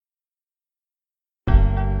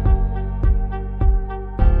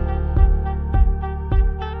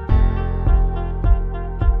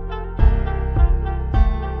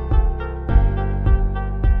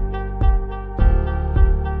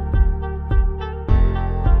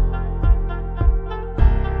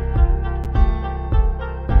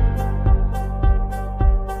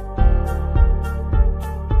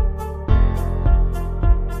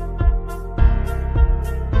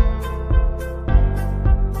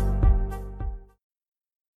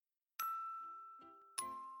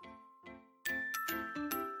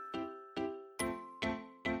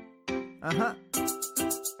I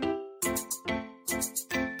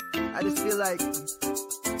just feel like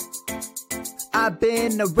I've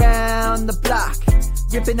been around the block,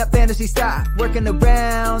 ripping up fantasy stock, working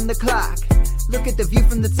around the clock. Look at the view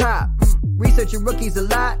from the top. Researching rookies a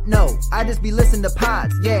lot? No, I just be listening to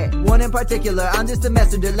pods. Yeah, one in particular, I'm just a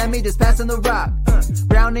messenger. Let me just pass on the rock.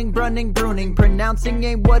 Browning, brunning, pruning, pronouncing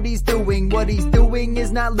ain't what he's doing. What he's doing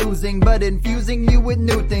is not losing, but infusing you with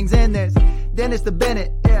new things. And there's Dennis the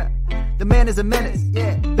Bennett, yeah. The man is a menace,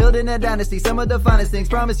 yeah. Building a dynasty, some of the finest things.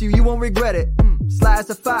 Promise you won't regret it. Sly as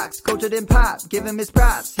a fox, cultured in pop. Give him his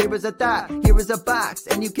props. Here is a thought, here is a box.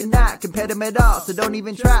 And you cannot compare them at all, so don't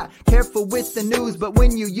even try. Careful with the news, but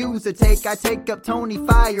when you use a take, I take up Tony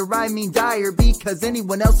Fire. I mean Dyer, because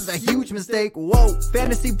anyone else is a huge mistake. Whoa.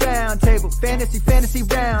 Fantasy round table, fantasy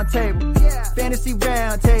round table. Yeah. Fantasy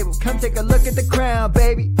round table, come take a look at the crown,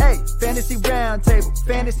 baby. Hey, fantasy round table,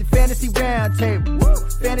 fantasy round table. Woo.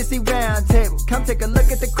 Fantasy round table, come take a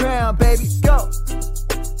look at the crown, baby. Go.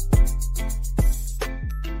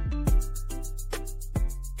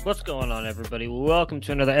 What's going on, everybody? Welcome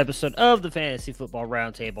to another episode of the Fantasy Football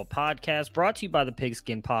Roundtable podcast, brought to you by the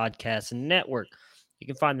Pigskin Podcast Network. You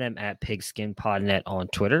can find them at PigskinPodNet on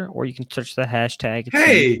Twitter, or you can search the hashtag.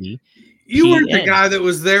 Hey, you weren't the guy that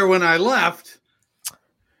was there when I left.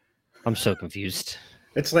 I'm so confused.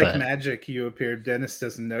 It's like magic. You appeared. Dennis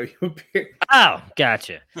doesn't know you appeared. Oh,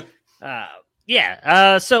 gotcha.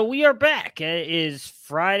 So we are back. It is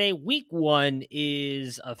Friday. Week 1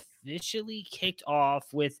 is officially kicked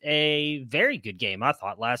off with a very good game, I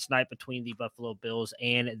thought, last night between the Buffalo Bills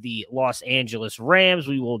and the Los Angeles Rams.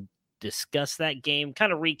 We will discuss that game,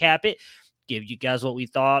 kind of recap it, give you guys what we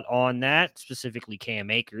thought on that, specifically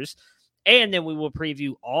Cam Akers. And then we will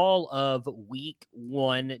preview all of week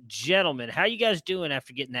 1. Gentlemen, how you guys doing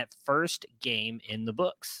after getting that first game in the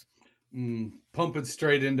books? Pumping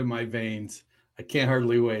straight into my veins. I can't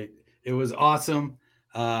hardly wait. It was awesome.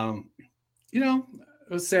 It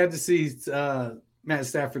was sad to see Matt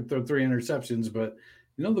Stafford throw 3 interceptions, but,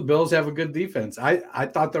 the Bills have a good defense. I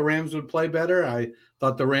thought the Rams would play better. I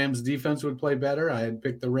thought the Rams defense would play better. I had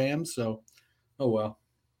picked the Rams, so, oh well.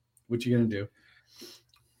 What you going to do?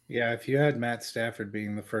 Yeah, if you had Matt Stafford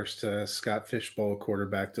being the first Scott Fishbowl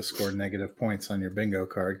quarterback to score negative points on your bingo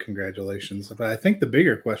card, congratulations. But I think the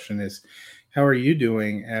bigger question is, how are you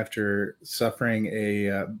doing after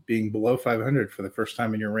suffering being below 500 for the first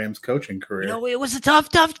time in your Rams coaching career? It was a tough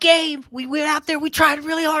game. We went out there. We tried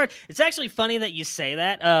really hard. It's actually funny that you say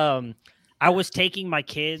that. I was taking my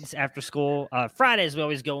kids after school. Fridays, we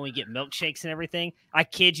always go and we get milkshakes and everything. I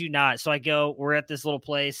kid you not. So I go, we're at this little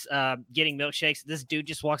place getting milkshakes. This dude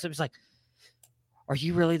just walks up. He's like, "Are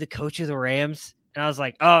you really the coach of the Rams?" And I was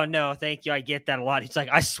like, "Oh, no, thank you. I get that a lot." He's like,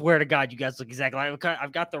 "I swear to God, you guys look exactly like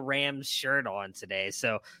I've got the Rams shirt on today."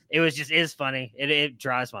 So it's funny. It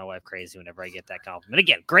drives my wife crazy whenever I get that compliment.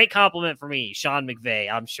 Again, great compliment for me. Sean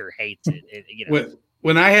McVay, I'm sure, hates it.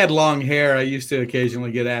 When I had long hair, I used to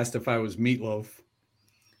occasionally get asked if I was Meatloaf.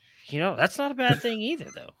 That's not a bad thing either,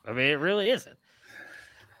 though. I mean, it really isn't.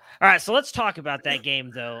 All right, so let's talk about that game,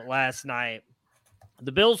 though, last night.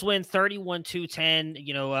 The Bills win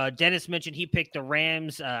 31-10. Dennis mentioned he picked the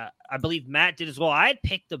Rams. I believe Matt did as well. I had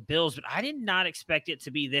picked the Bills, but I did not expect it to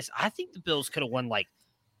be this. I think the Bills could have won like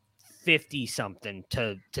 50-something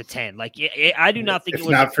to 10. I do not think it was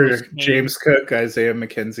not for James Cook, Isaiah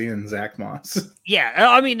McKenzie, and Zach Moss. Yeah,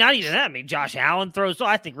 I mean, not even that. I mean, Josh Allen throws,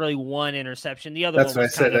 I think, really one interception. The other That's one what I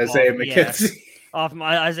said, Isaiah McKenzie. Off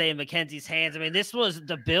Isaiah McKenzie's hands. I mean,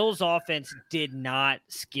 the Bills' offense did not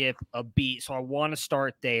skip a beat, so I want to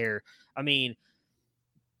start there. I mean,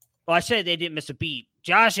 I said they didn't miss a beat.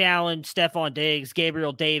 Josh Allen, Stephon Diggs,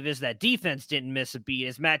 Gabriel Davis, that defense didn't miss a beat.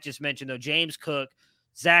 As Matt just mentioned, though, James Cook,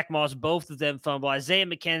 Zach Moss, both of them fumble. Isaiah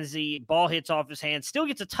McKenzie, ball hits off his hands, still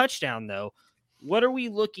gets a touchdown, though. What are we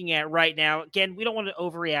looking at right now? Again, we don't want to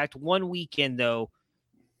overreact. One weekend, though.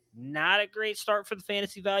 Not a great start for the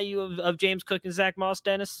fantasy value of James Cook and Zach Moss,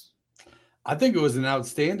 Dennis? I think it was an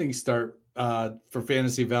outstanding start for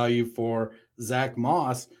fantasy value for Zach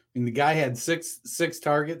Moss. I mean, the guy had six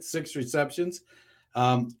targets, 6 receptions.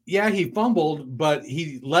 He fumbled, but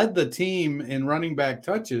he led the team in running back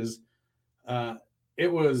touches.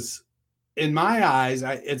 It was, in my eyes,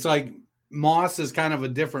 it's like Moss is kind of a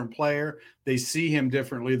different player. They see him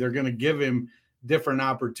differently. They're going to give him different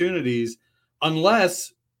opportunities,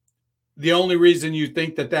 unless the only reason you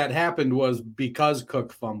think that happened was because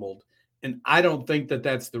Cook fumbled. And I don't think that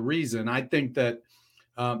that's the reason. I think that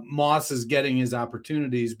Moss is getting his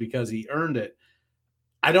opportunities because he earned it.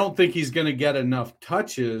 I don't think he's going to get enough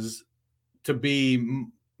touches to be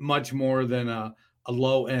much more than a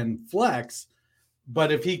low-end flex.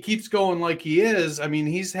 But if he keeps going like he is, I mean,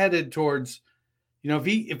 he's headed towards,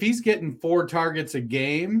 if he's getting 4 targets a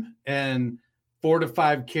game and 4 to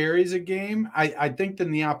 5 carries a game, I think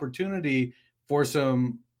then the opportunity for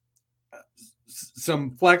some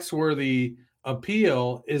flex-worthy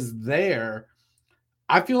appeal is there.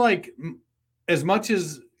 I feel like as much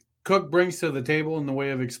as Cook brings to the table in the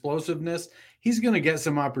way of explosiveness, he's going to get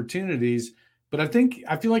some opportunities. But I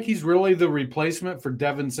feel like he's really the replacement for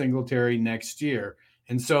Devin Singletary next year.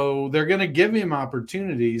 And so they're going to give him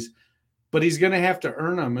opportunities, but he's going to have to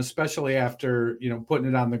earn them, especially after, putting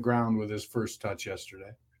it on the ground with his first touch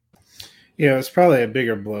yesterday. Yeah, it's probably a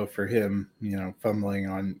bigger blow for him, fumbling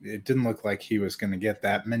on. It didn't look like he was going to get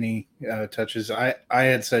that many touches. I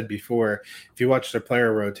had said before, if you watch their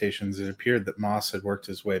player rotations, it appeared that Moss had worked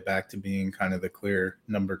his way back to being kind of the clear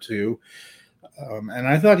number 2. And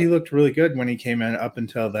I thought he looked really good when he came in up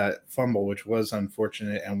until that fumble, which was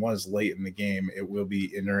unfortunate and was late in the game. It will be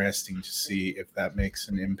interesting to see if that makes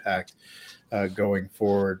an impact going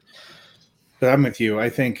forward. But I'm with you. I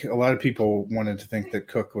think a lot of people wanted to think that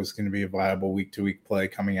Cook was going to be a viable week-to-week play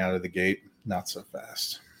coming out of the gate. Not so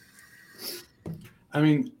fast. I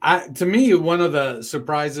mean, to me, one of the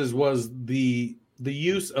surprises was the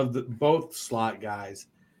use of both slot guys.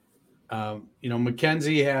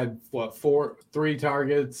 McKenzie had 3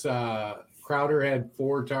 targets. Crowder had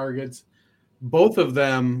 4 targets. Both of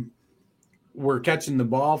them were catching the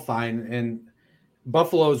ball fine, and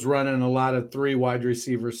Buffalo's running a lot of 3 wide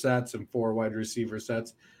receiver sets and 4 wide receiver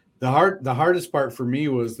sets. The hardest part for me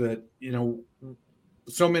was that,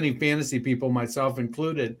 so many fantasy people, myself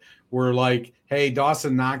included, were like, hey,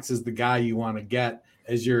 Dawson Knox is the guy you want to get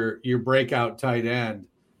as your breakout tight end.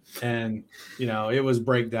 And, it was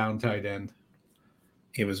breakdown tight end.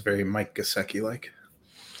 He was very Mike Gesicki-like.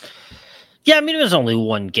 Yeah, I mean, it was only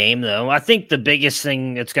one game, though. I think the biggest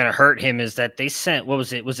thing that's going to hurt him is that they sent,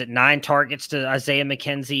 was it 9 targets to Isaiah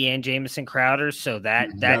McKenzie and Jamison Crowder? So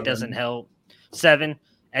that doesn't help. 7.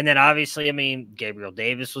 And then obviously, I mean, Gabriel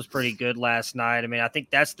Davis was pretty good last night. I mean, I think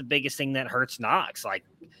that's the biggest thing that hurts Knox. Like,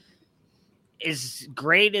 as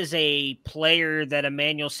great as a player that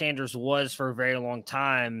Emmanuel Sanders was for a very long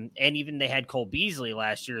time, and even they had Cole Beasley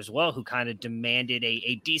last year as well, who kind of demanded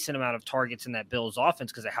a decent amount of targets in that Bills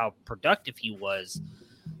offense because of how productive he was.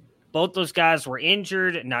 Both those guys were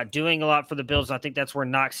injured, not doing a lot for the Bills. I think that's where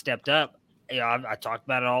Knox stepped up. I talked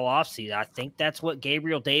about it all offseason. I think that's what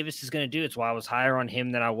Gabriel Davis is going to do. It's why I was higher on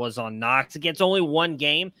him than I was on Knox. Against only one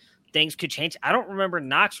game, things could change. I don't remember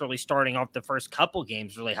Knox really starting off the first couple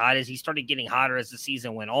games really hot. As he started getting hotter as the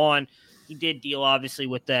season went on, he did deal obviously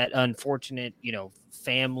with that unfortunate,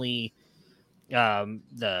 family,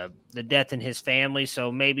 the death in his family.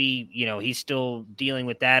 So maybe, he's still dealing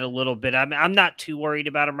with that a little bit. I'm not too worried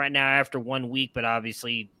about him right now after 1 week, but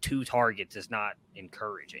obviously 2 targets is not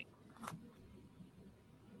encouraging.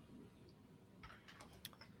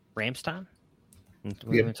 Rams time?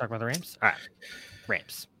 We're going to talk about the Rams? All right.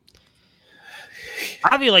 Rams.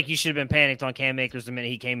 I feel like you should have been panicked on Cam Akers the minute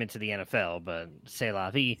he came into the NFL, but c'est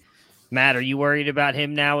la vie. Matt, are you worried about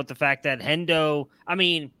him now with the fact that Hendo, I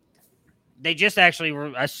mean, they just actually,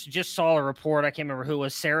 I just saw a report, I can't remember who it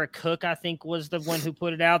was, Sarah Cook, I think, was the one who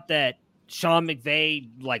put it out, that Sean McVay,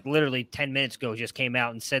 like literally 10 minutes ago, just came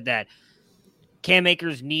out and said that Cam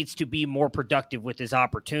Akers needs to be more productive with his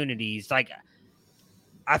opportunities. Like,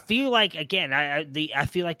 I feel like, again, I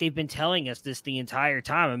feel like they've been telling us this the entire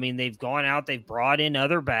time. I mean, they've gone out, they've brought in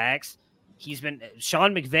other backs.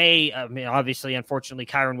 Sean McVay, I mean, obviously, unfortunately,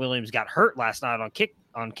 Kyron Williams got hurt last night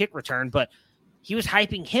on kick return, but he was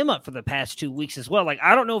hyping him up for the past 2 weeks as well. Like,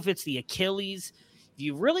 I don't know if it's the Achilles. If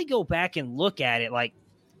you really go back and look at it, like,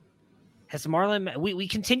 has we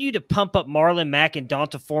continue to pump up Marlon Mack and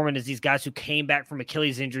Donta Foreman as these guys who came back from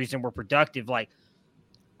Achilles injuries and were productive. Like,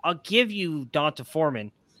 I'll give you Donta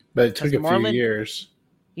Foreman. But it took a few years.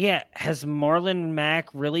 Yeah. Has Marlon Mack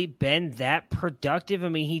really been that productive? I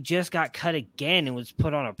mean, he just got cut again and was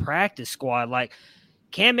put on a practice squad. Like,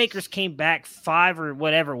 Cam Akers came back 5 or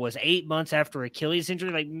whatever it was, 8 months after Achilles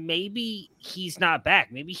injury. Like, maybe he's not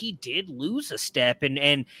back. Maybe he did lose a step,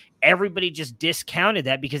 and everybody just discounted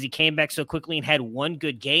that because he came back so quickly and had one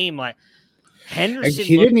good game. Like, Henderson,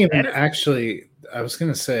 he didn't even actually. I was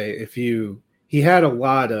going to say, he had a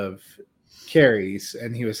lot of carries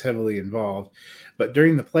and he was heavily involved, but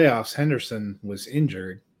during the playoffs, Henderson was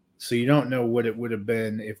injured, so you don't know what it would have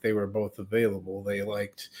been if they were both available. They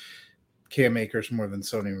liked Cam Akers more than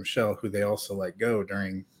Sony Michel, who they also let go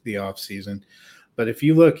during the offseason. But if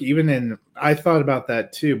you look, I thought about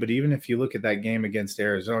that too, but even if you look at that game against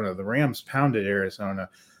Arizona, the Rams pounded Arizona.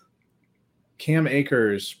 Cam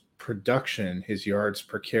Akers production, his yards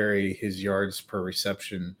per carry, his yards per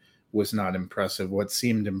reception was not impressive. What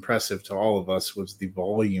seemed impressive to all of us was the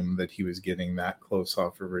volume that he was getting that close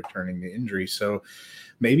off of returning the injury. So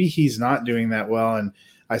maybe he's not doing that well. And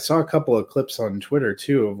I saw a couple of clips on Twitter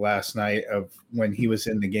too of last night of when he was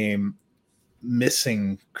in the game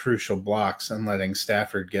missing crucial blocks and letting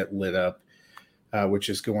Stafford get lit up, which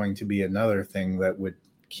is going to be another thing that would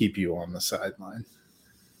keep you on the sideline.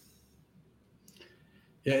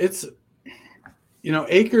 Yeah, it's,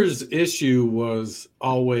 Akers' issue was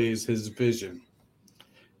always his vision.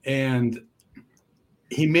 And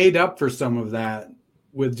he made up for some of that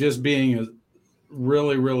with just being a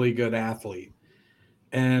really, really good athlete.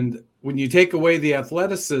 And when you take away the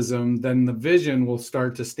athleticism, then the vision will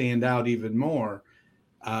start to stand out even more.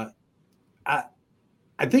 I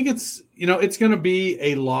think it's going to be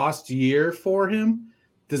a lost year for him.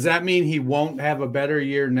 Does that mean he won't have a better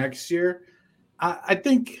year next year? I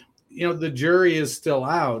think, the jury is still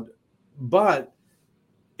out. But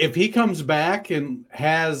if he comes back and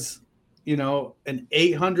has, an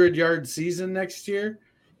 800-yard season next year,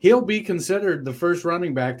 he'll be considered the first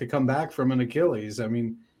running back to come back from an Achilles. I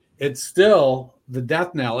mean, it's still the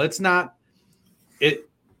death knell. It's got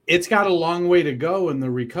a long way to go in the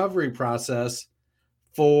recovery process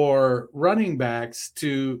for running backs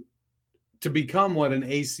to become what an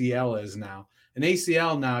ACL is now. An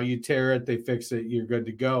ACL now, you tear it, they fix it, you're good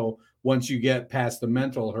to go once you get past the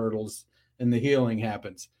mental hurdles and the healing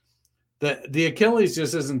happens. The Achilles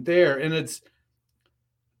just isn't there. And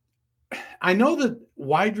I know that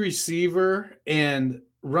wide receiver and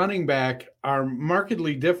running back are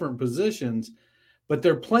markedly different positions, but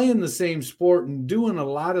they're playing the same sport and doing a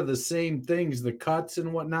lot of the same things, the cuts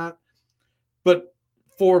and whatnot. But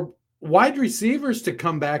for wide receivers to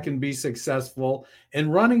come back and be successful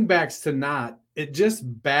and running backs to not, it just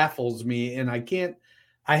baffles me. And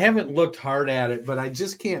I haven't looked hard at it, but I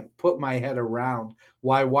just can't put my head around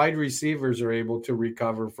why wide receivers are able to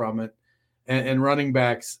recover from it and running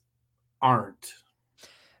backs aren't.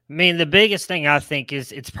 I mean, the biggest thing I think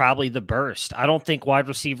is it's probably the burst. I don't think wide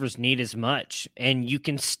receivers need as much, and you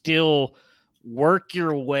can still work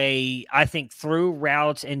your way, I think, through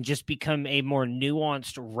routes and just become a more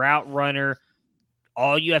nuanced route runner.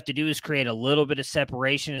 All you have to do is create a little bit of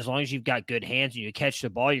separation. As long as you've got good hands and you catch the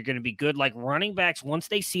ball, you're going to be good. Like running backs, once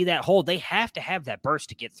they see that hole, they have to have that burst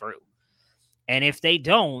to get through. And if they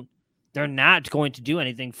don't, they're not going to do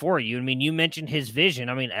anything for you. I mean, you mentioned his vision.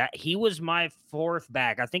 I mean, he was my fourth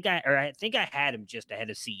back. I think I had him just ahead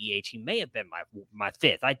of CEH. He may have been my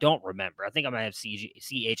fifth. I don't remember. I think I might have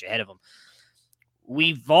CEH ahead of him.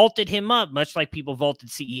 We vaulted him up, much like people vaulted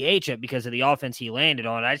CEH up because of the offense he landed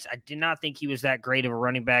on. I did not think he was that great of a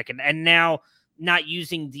running back. And now not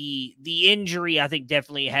using the injury, I think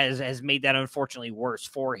definitely has made that unfortunately worse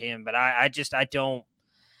for him. But I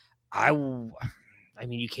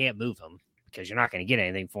mean, you can't move him because you're not going to get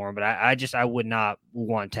anything for him. But I would not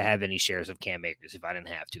want to have any shares of Cam Akers if I didn't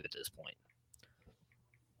have to at this point.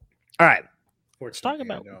 All right. Let's talk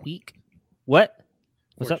about week. What?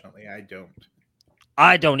 What's up?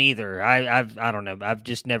 I don't either. I don't know. I've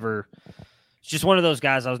just never. It's just one of those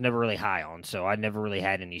guys I was never really high on, so I never really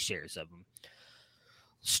had any shares of them.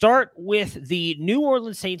 Start with the New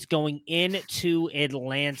Orleans Saints going into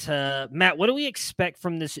Atlanta. Matt, what do we expect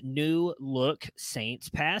from this new look Saints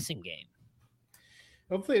passing game?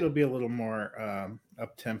 Hopefully it'll be a little more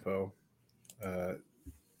up-tempo.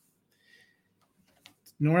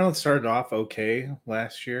 New Orleans started off okay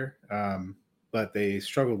last year, but they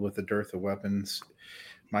struggled with the dearth of weapons.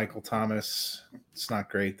 Michael Thomas, it's not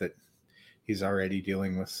great that he's already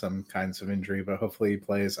dealing with some kinds of injury, but hopefully he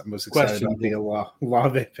plays. I was excited about the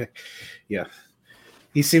Olave pick. Yeah.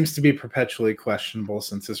 He seems to be perpetually questionable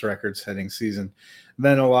since his record-setting season.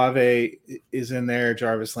 Then Olave is in there,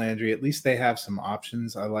 Jarvis Landry. At least they have some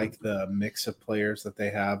options. I like the mix of players that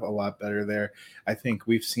they have a lot better there. I think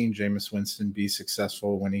we've seen Jameis Winston be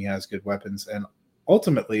successful when he has good weapons. And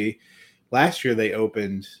ultimately, last year they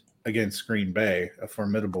opened against Green Bay, a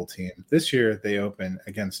formidable team. This year they open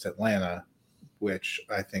against Atlanta, which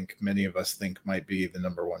I think many of us think might be the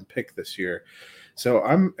number one pick this year. So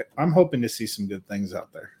I'm hoping to see some good things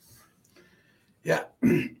out there. Yeah.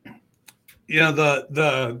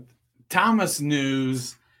 The Thomas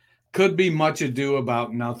news could be much ado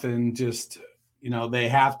about nothing. Just, they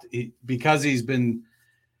have to, because he's been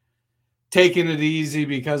taking it easy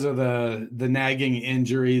because of the nagging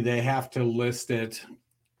injury, they have to list it.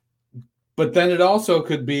 But then it also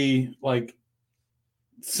could be like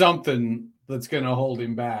something that's going to hold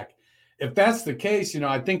him back. If that's the case,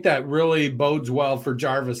 I think that really bodes well for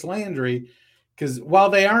Jarvis Landry because while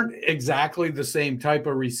they aren't exactly the same type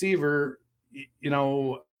of receiver,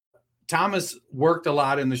 Thomas worked a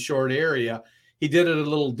lot in the short area. He did it a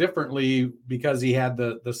little differently because he had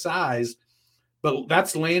the size, but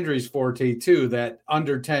that's Landry's forte too, that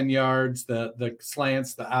under 10 yards, the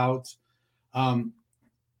slants, the outs.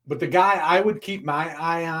 But the guy I would keep my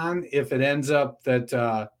eye on if it ends up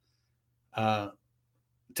that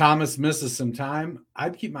Thomas misses some time,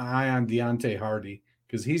 I'd keep my eye on Deontay Hardy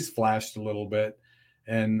because he's flashed a little bit.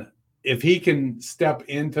 And if he can step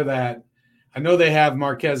into that, I know they have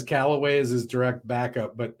Marquez Callaway as his direct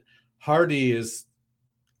backup, but Hardy is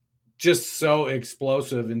just so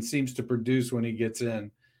explosive and seems to produce when he gets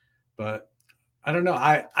in. But I don't know.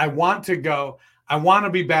 I want to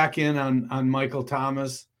be back in on Michael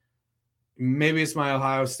Thomas. Maybe it's my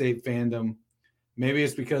Ohio State fandom. Maybe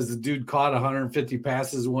it's because the dude caught 150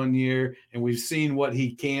 passes one year and we've seen what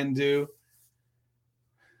he can do.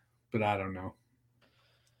 But I don't know.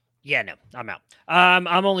 Yeah, no, I'm out.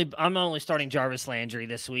 I'm only starting Jarvis Landry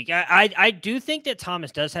this week. I do think that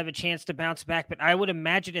Thomas does have a chance to bounce back, but I would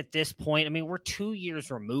imagine at this point, I mean, we're 2 years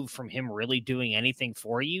removed from him really doing anything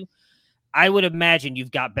for you. I would imagine you've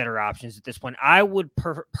got better options at this point. I would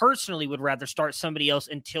personally would rather start somebody else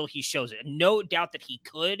until he shows it. No doubt that he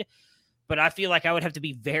could, but I feel like I would have to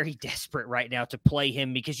be very desperate right now to play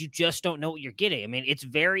him because you just don't know what you're getting. I mean,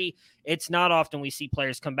 it's not often we see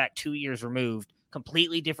players come back 2 years removed,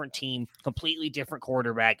 completely different team, completely different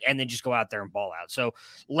quarterback, and then just go out there and ball out. So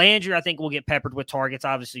Landry, I think, will get peppered with targets.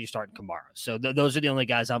 Obviously, you're starting Kamara. So those are the only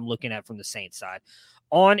guys I'm looking at from the Saints side.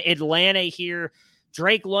 On Atlanta here,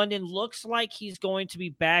 Drake London looks like he's going to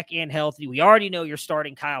be back and healthy. We already know you're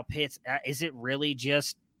starting Kyle Pitts. Is it really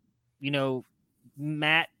just,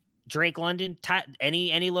 Matt, Drake London,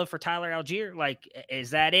 any love for Tyler Algier? Like,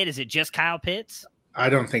 is that it? Is it just Kyle Pitts? I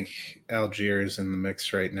don't think Algier is in the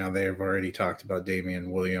mix right now. They have already talked about Damian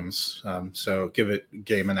Williams. So give it a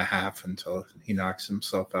game and a half until he knocks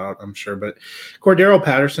himself out, I'm sure. But Cordero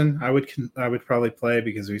Patterson, I would probably play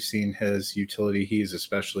because we've seen his utility. He's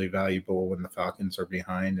especially valuable when the Falcons are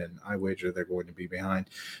behind, and I wager they're going to be behind.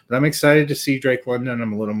 But I'm excited to see Drake London.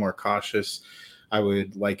 I'm a little more cautious. I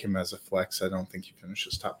would like him as a flex. I don't think he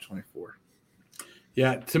finishes top 24.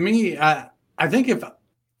 Yeah, to me, I think if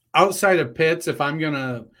outside of Pitts, if I'm going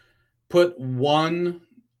to put one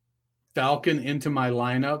Falcon into my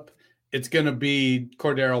lineup, it's going to be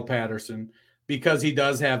Cordero Patterson because he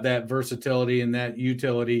does have that versatility and that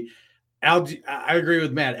utility. I agree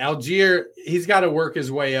with Matt. Algier, he's got to work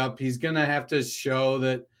his way up. He's going to have to show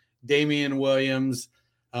that Damian Williams,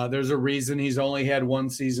 there's a reason he's only had one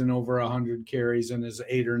season over 100 carries in his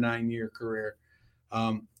 8 or 9 year career.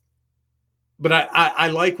 But I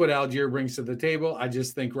like what Algier brings to the table. I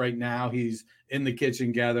just think right now he's in the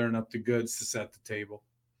kitchen gathering up the goods to set the table.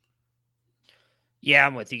 Yeah,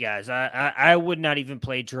 I'm with you guys. I would not even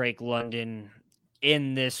play Drake London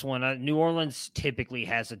in this one. New Orleans typically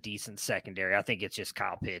has a decent secondary. I think it's just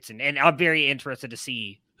Kyle Pitts. And I'm very interested to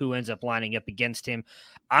see who ends up lining up against him.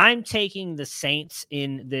 I'm taking the Saints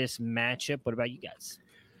in this matchup. What about you guys?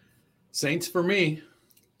 Saints for me.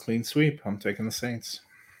 Clean sweep. I'm taking the Saints.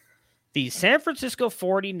 The San Francisco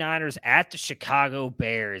 49ers at the Chicago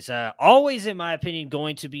Bears. Always, in my opinion,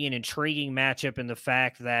 going to be an intriguing matchup in the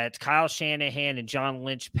fact that Kyle Shanahan and John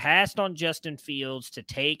Lynch passed on Justin Fields to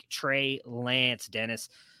take Trey Lance. Dennis,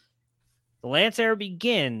 the Lance era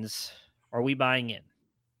begins. Are we buying in?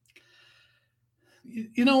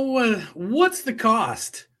 What's the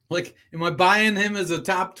cost? Like, am I buying him as a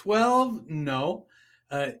top 12? No.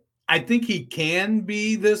 I think he can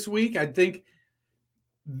be this week. I think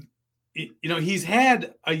he's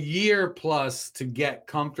had a year plus to get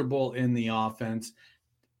comfortable in the offense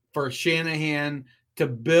for Shanahan to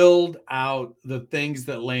build out the things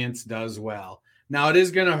that Lance does well. Now, it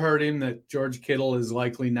is going to hurt him that George Kittle is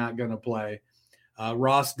likely not going to play.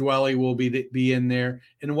 Ross Dwelly will be in there.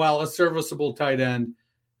 And while a serviceable tight end,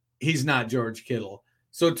 he's not George Kittle.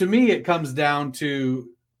 So to me, it comes down to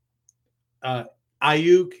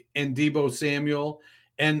Ayuk and Deebo Samuel.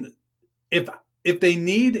 And if they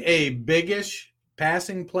need a biggish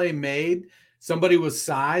passing play made, somebody with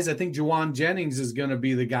size, I think Juwan Jennings is going to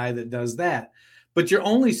be the guy that does that. But you're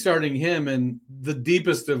only starting him in the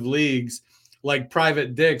deepest of leagues, like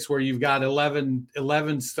Private Dicks, where you've got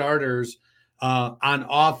 11 starters on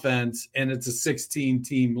offense, and it's a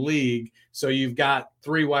 16-team league. So you've got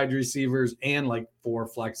 3 wide receivers and like 4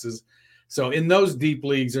 flexes. So in those deep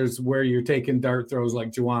leagues is where you're taking dart throws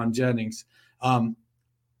like Juwan Jennings.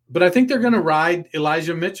 But I think they're going to ride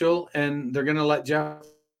Elijah Mitchell, and they're going to let Jeff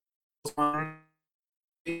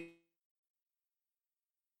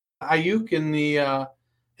Ayuk in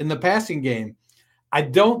the passing game. I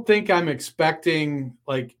don't think I'm expecting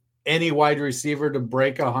like any wide receiver to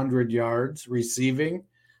break 100 yards receiving.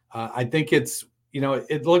 I think it's,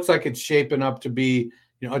 it looks like it's shaping up to be,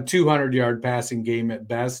 a 200-yard passing game at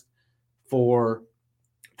best for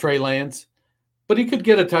Trey Lance. But he could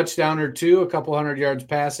get a touchdown or two, a couple 100 yards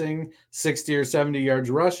passing, 60 or 70 yards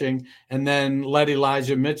rushing, and then let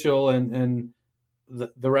Elijah Mitchell and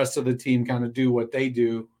the rest of the team kind of do what they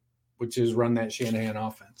do, which is run that Shanahan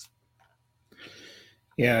offense.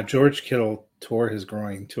 Yeah, George Kittle tore his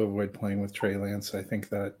groin to avoid playing with Trey Lance. I think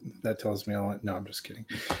that tells me a lot. No, I'm just kidding.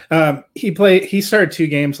 He started 2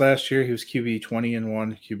 games last year. He was QB 20 in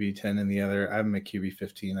one, QB 10 in the other. I'm a QB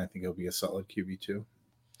 15. I think he'll be a solid QB 2.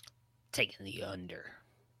 Taking the under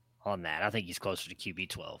on that. I think he's closer to QB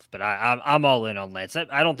 12, but I'm all in on Lance.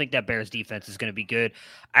 I don't think that Bears defense is going to be good.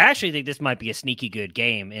 I actually think this might be a sneaky good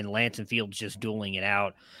game, and Lance and Fields just dueling it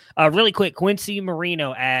out. Really quick, Quincy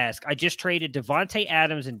Marino asked, I just traded Devontae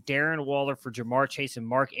Adams and Darren Waller for Jamar Chase and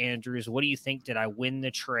Mark Andrews. What do you think? Did I win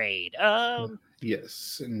the trade?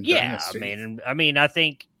 Yes. Yeah, I mean, I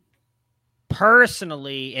think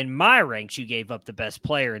personally, in my ranks, you gave up the best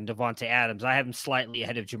player in Devontae Adams. I have him slightly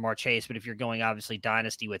ahead of Jamar Chase, but if you're going obviously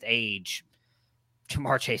dynasty with age,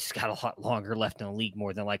 Jamar Chase has got a lot longer left in the league,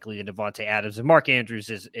 more than likely, than Devontae Adams. And Mark Andrews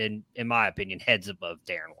is, in my opinion, heads above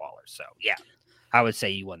Darren Waller. So, yeah, I would say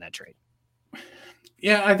you won that trade.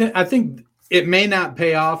 Yeah, I think it may not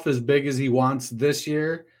pay off as big as he wants this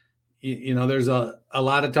year. There's a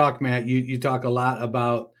lot of talk, Matt. You talk a lot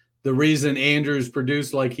about the reason Andrews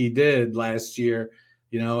produced like he did last year,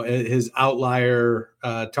 his outlier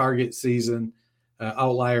target season,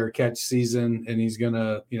 outlier catch season, and he's going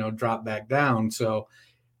to, drop back down. So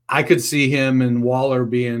I could see him and Waller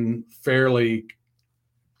being fairly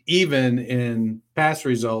even in pass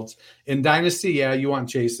results. In Dynasty, yeah, you want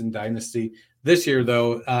Chase in Dynasty. This year,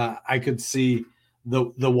 though, I could see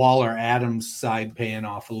the Waller-Adams side paying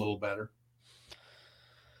off a little better.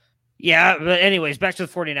 Yeah, but anyways, back to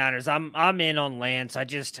the 49ers. I'm in on Lance.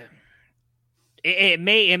 It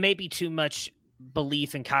may be too much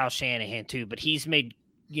belief in Kyle Shanahan too, but he's made,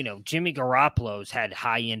 Jimmy Garoppolo's had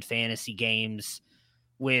high-end fantasy games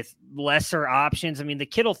with lesser options. I mean, the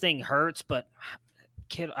Kittle thing hurts, but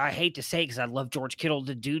Kittle, I hate to say it because I love George Kittle.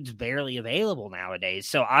 The dude's barely available nowadays.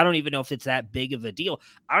 So I don't even know if it's that big of a deal.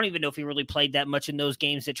 I don't even know if he really played that much in those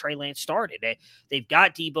games that Trey Lance started. They've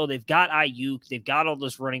got Debo. They've got Ayuk. They've got all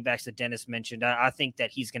those running backs that Dennis mentioned. I think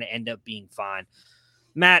that he's going to end up being fine.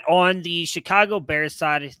 Matt, on the Chicago Bears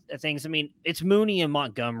side of things, I mean, it's Mooney and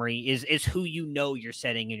Montgomery is who you're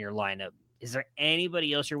setting in your lineup. Is there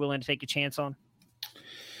anybody else you're willing to take a chance on?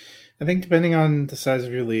 I think depending on the size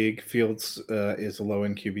of your league, Fields is a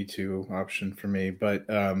low-end QB2 option for me. But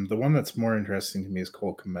the one that's more interesting to me is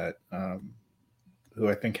Cole Kmet, who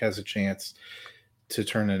I think has a chance to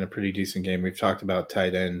turn in a pretty decent game. We've talked about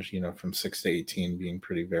tight end, from 6 to 18 being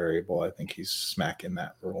pretty variable. I think he's smack in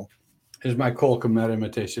that role. Here's my Cole Kmet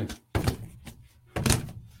imitation.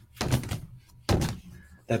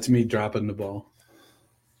 That's me dropping the ball.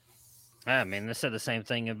 I mean, they said the same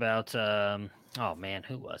thing about oh man,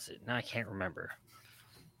 who was it? No, I can't remember.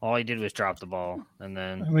 All he did was drop the ball, and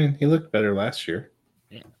then he looked better last year.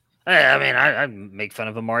 Yeah, I mean, I make fun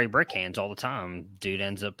of Amari Brickhands all the time. Dude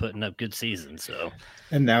ends up putting up good seasons. So,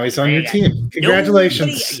 and now he's on your team.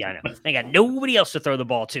 Congratulations! I know. They got nobody else to throw the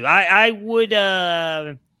ball to. I would.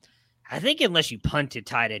 I think unless you punted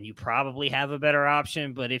tight end, you probably have a better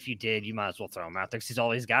option. But if you did, you might as well throw him out there because he's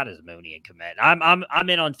all he's got is Mooney and Kmet. I'm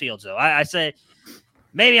in on Fields though. I say.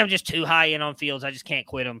 Maybe I'm just too high in on Fields. I just can't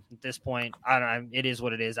quit him at this point. It is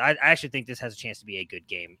what it is. I actually think this has a chance to be a good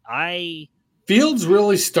game. Fields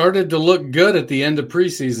really started to look good at the end of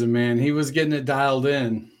preseason, man. He was getting it dialed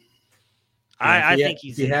in. I think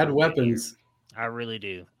he had weapons. I really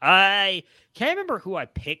do. I can't remember who I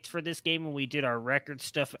picked for this game when we did our record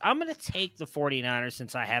stuff. I'm going to take the 49ers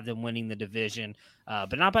since I have them winning the division,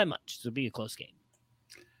 but not by much. It'll be a close game.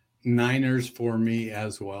 Niners for me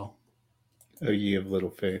as well. Oh, ye of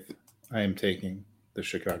little faith. I am taking the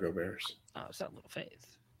Chicago Bears. Oh, it's not little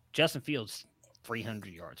faith. Justin Fields,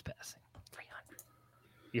 300 yards passing. 300.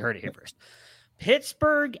 You heard it here first.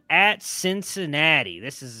 Pittsburgh at Cincinnati.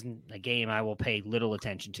 This is a game I will pay little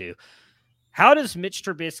attention to. How does Mitch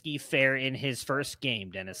Trubisky fare in his first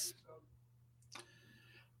game, Dennis?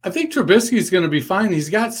 I think Trubisky's going to be fine.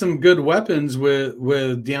 He's got some good weapons with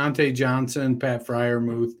Deontay Johnson, Pat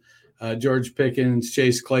Freiermuth, George Pickens,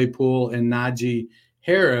 Chase Claypool, and Najee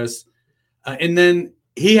Harris. And then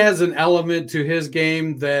he has an element to his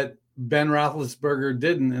game that Ben Roethlisberger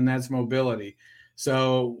didn't, and that's mobility.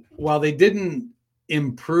 So while they didn't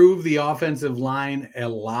improve the offensive line a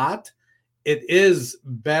lot it is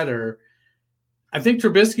better. I think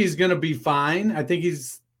Trubisky's going to be fine. I think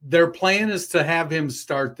their plan is to have him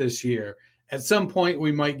start this year. At some point,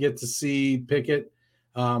 we might get to see Pickett.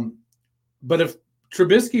 But if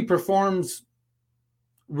Trubisky performs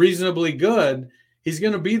reasonably good, he's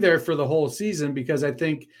going to be there for the whole season, because I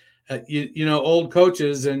think, old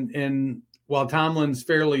coaches, and while Tomlin's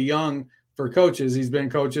fairly young for coaches, he's been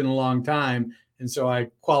coaching a long time, and so I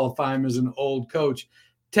qualify him as an old coach,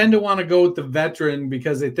 tend to want to go with the veteran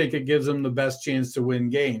because they think it gives them the best chance to win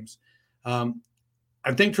games.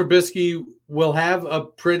 I think Trubisky will have a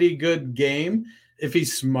pretty good game. If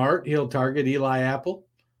he's smart, he'll target Eli Apple.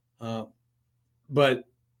 But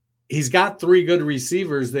he's got 3 good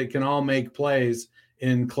receivers that can all make plays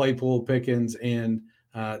in Claypool, Pickens, and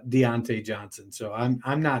Deontay Johnson. So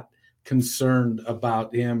I'm not concerned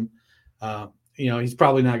about him. He's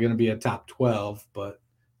probably not going to be a top 12, but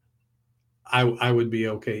I would be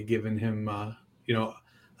okay giving him, a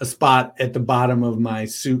spot at the bottom of my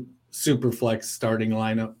super flex starting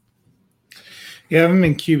lineup. Yeah, I'm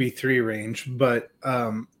in QB3 range, but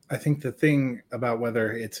I think the thing about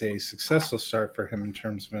whether it's a successful start for him in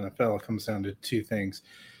terms of NFL comes down to 2 things.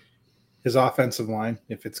 His offensive line,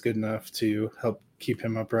 if it's good enough to help keep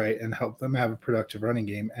him upright and help them have a productive running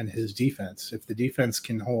game, and his defense. If the defense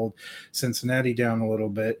can hold Cincinnati down a little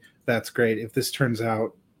bit, that's great. If this turns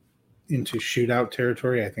out into shootout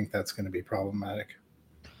territory, I think that's going to be problematic.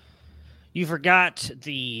 You forgot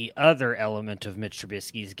the other element of Mitch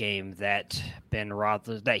Trubisky's game that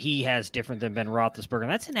he has different than Ben Roethlisberger,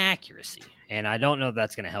 and that's inaccuracy. And I don't know if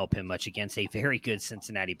that's going to help him much against a very good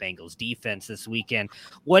Cincinnati Bengals defense this weekend.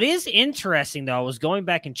 What is interesting, though, I was going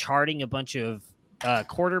back and charting a bunch of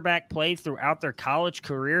quarterback play throughout their college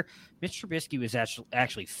career. Mitch Trubisky was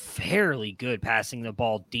actually fairly good passing the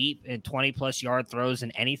ball deep in 20-plus yard throws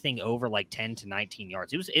and anything over like 10 to 19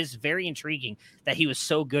 yards. It's very intriguing that he was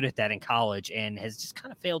so good at that in college and has just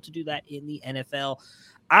kind of failed to do that in the NFL.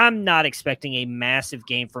 I'm not expecting a massive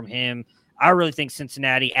game from him. I really think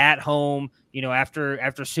Cincinnati at home,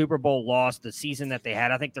 after Super Bowl loss, the season that they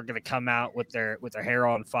had, I think they're going to come out with their hair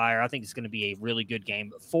on fire. I think it's going to be a really good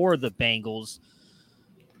game for the Bengals,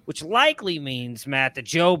 which likely means, Matt, that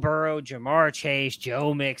Joe Burrow, Jamar Chase,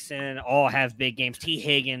 Joe Mixon all have big games. T.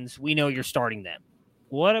 Higgins, we know you're starting them.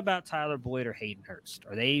 What about Tyler Boyd or Hayden Hurst?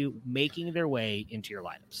 Are they making their way into your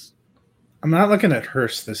lineups? I'm not looking at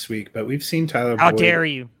Hurst this week, but we've seen Tyler Boyd. How dare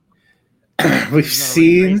you? We've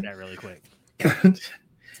seen that really quick.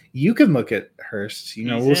 You can look at Hurst.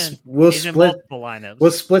 We'll split multiple lineups. We'll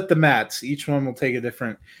split the mats. Each one will take a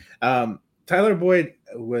different. Tyler Boyd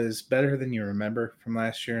was better than you remember from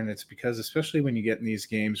last year, and it's because, especially when you get in these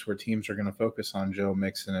games where teams are going to focus on Joe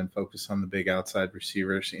Mixon and focus on the big outside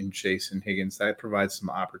receivers in Chase and Higgins, that provides some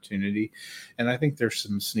opportunity. And I think there's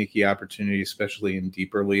some sneaky opportunity, especially in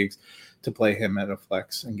deeper leagues, to play him at a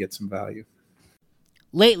flex and get some value.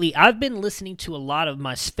 Lately, I've been listening to a lot of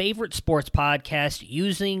my favorite sports podcasts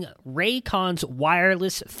using Raycon's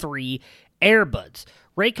Wireless 3 earbuds.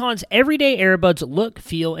 Raycon's everyday earbuds look,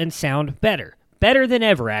 feel, and sound better. Better than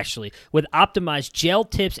ever, actually. With optimized gel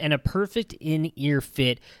tips and a perfect in-ear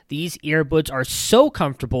fit, these earbuds are so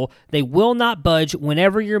comfortable, they will not budge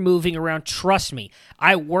whenever you're moving around. Trust me,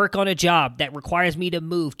 I work on a job that requires me to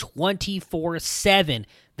move 24/7.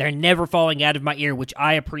 They're never falling out of my ear, which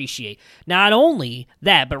I appreciate. Not only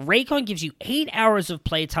that, but Raycon gives you 8 hours of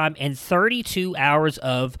playtime and 32 hours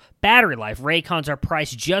of battery life. Raycons are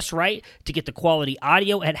priced just right to get the quality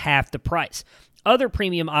audio at half the price. Other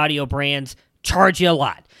premium audio brands charge you a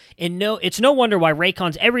lot. And it's no wonder why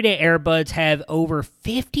Raycon's everyday earbuds have over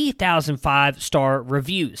 50,000 5-star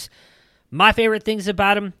reviews. My favorite things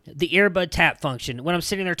about them, the earbud tap function. When I'm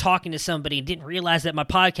sitting there talking to somebody and didn't realize that my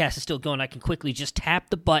podcast is still going, I can quickly just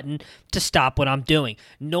tap the button to stop what I'm doing.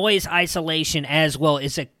 Noise isolation as well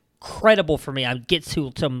is incredible for me. I get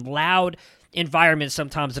to some loud environments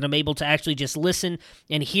sometimes and I'm able to actually just listen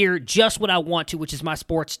and hear just what I want to, which is my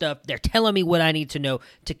sports stuff. They're telling me what I need to know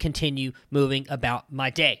to continue moving about my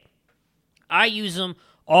day. I use them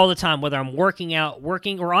all the time, whether I'm working out,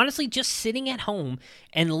 or honestly just sitting at home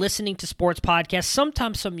and listening to sports podcasts,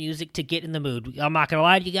 sometimes some music to get in the mood. I'm not going to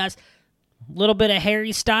lie to you guys, a little bit of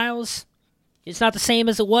Harry Styles. It's not the same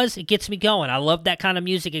as it was. It gets me going. I love that kind of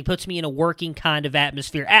music. It puts me in a working kind of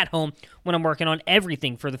atmosphere at home when I'm working on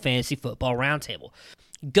everything for the Fantasy Football Roundtable.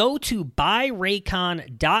 Go to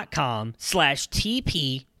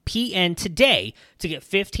buyraycon.com/TPPN today to get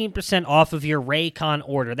 15% off of your Raycon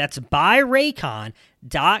order. That's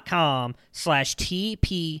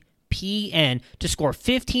buyraycon.com/TPPN to score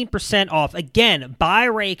 15% off. Again,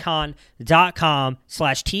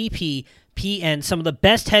 buyraycon.com/TPPN PN, some of the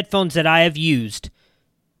best headphones that I have used.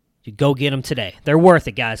 You go get them today. They're worth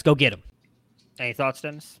it, guys. Go get them. Any thoughts,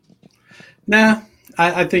 Dennis? Nah,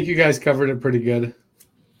 I think you guys covered it pretty good.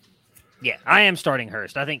 Yeah, I am starting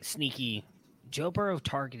Hurst. I think sneaky Joe Burrow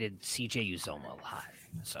targeted CJ Uzomah a lot.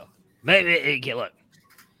 So maybe look.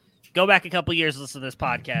 Go back a couple years, listen to this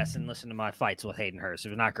podcast, and listen to my fights with Hayden Hurst. It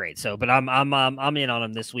was not great. So, but I'm in on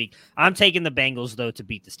him this week. I'm taking the Bengals though to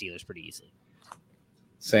beat the Steelers pretty easily.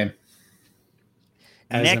 Same.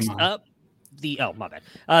 Next up, my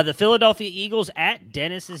bad. The Philadelphia Eagles at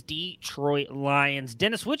Dennis's Detroit Lions.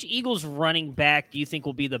 Dennis, which Eagles running back do you think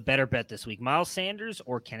will be the better bet this week? Miles Sanders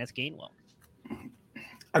or Kenneth Gainwell?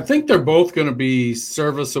 I think they're both going to be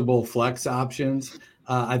serviceable flex options.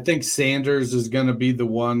 I think Sanders is going to be the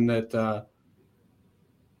one that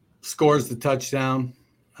scores the touchdown.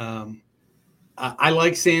 I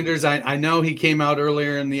like Sanders. I know he came out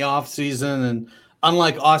earlier in the offseason, and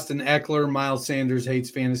unlike Austin Eckler, Miles Sanders hates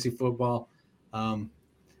fantasy football. God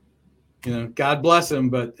bless him,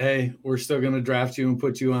 but hey, we're still going to draft you and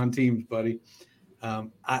put you on teams, buddy.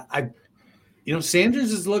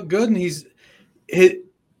 Sanders has looked good, and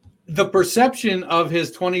the perception of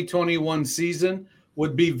his 2021 season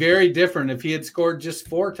would be very different if he had scored just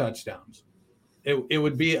 4 touchdowns. It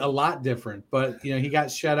would be a lot different, but he got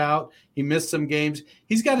shut out. He missed some games.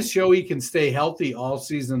 He's got to show he can stay healthy all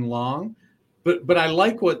season long. But I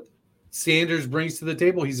like what Sanders brings to the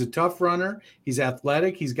table. He's a tough runner. He's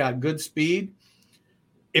athletic. He's got good speed.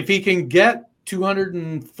 If he can get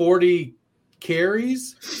 240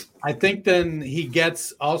 carries, I think then he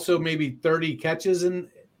gets also maybe 30 catches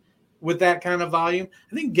with that kind of volume.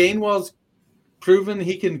 I think Gainwell's proven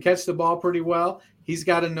he can catch the ball pretty well. He's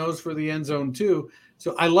got a nose for the end zone too.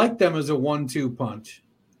 So I like them as a 1-2 punch.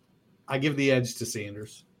 I give the edge to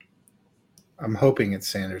Sanders. I'm hoping it's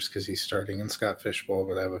Sanders because he's starting in Scott Fishbowl,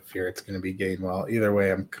 but I have a fear it's going to be Gainwell. Either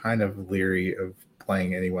way, I'm kind of leery of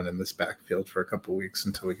playing anyone in this backfield for a couple of weeks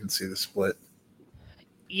until we can see the split.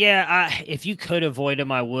 Yeah, if you could avoid him,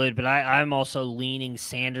 I would, but I'm also leaning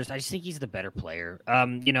Sanders. I just think he's the better player. I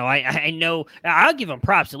know I'll give him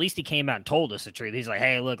props. At least he came out and told us the truth. He's like,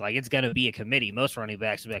 hey, look, like it's going to be a committee. Most running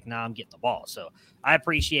backs will be like, nah, I'm getting the ball. So I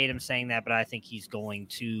appreciate him saying that, but I think he's going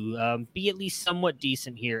to be at least somewhat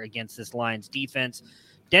decent here against this Lions defense.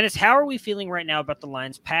 Dennis, how are we feeling right now about the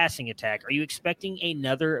Lions passing attack? Are you expecting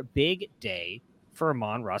another big day for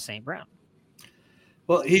Amon-Ra St. Brown?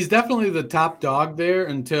 Well, he's definitely the top dog there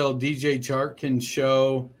until DJ Chark can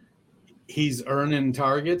show he's earning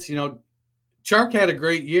targets. Chark had a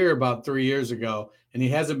great year about 3 years ago, and he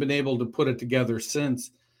hasn't been able to put it together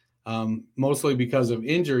since, mostly because of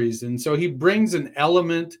injuries. And so he brings an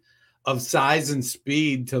element of size and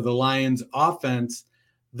speed to the Lions offense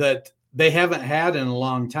that they haven't had in a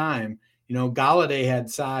long time. Golladay had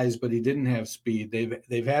size, but he didn't have speed.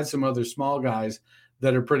 They've had some other small guys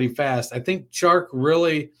that are pretty fast. I think Chark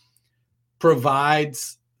really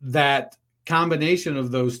provides that combination of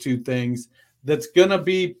those two things that's going to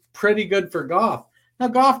be pretty good for Goff. Now,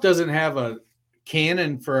 Goff doesn't have a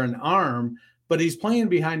cannon for an arm, but he's playing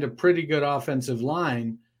behind a pretty good offensive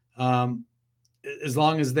line. As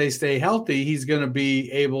long as they stay healthy, he's going to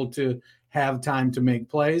be able to have time to make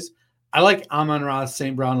plays. I like Amon-Ra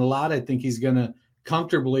St. Brown a lot. I think he's going to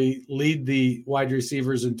comfortably lead the wide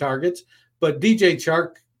receivers in targets. But DJ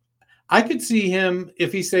Chark, I could see him,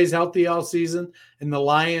 if he stays healthy all season and the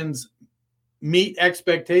Lions meet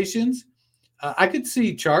expectations, I could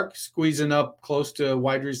see Chark squeezing up close to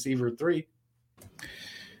wide receiver 3.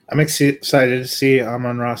 I'm excited to see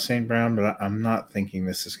Amon-Ra St. Brown, but I'm not thinking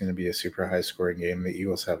this is going to be a super high-scoring game. The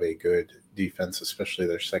Eagles have a good defense, especially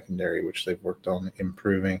their secondary, which they've worked on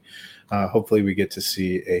improving. Hopefully we get to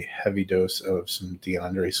see a heavy dose of some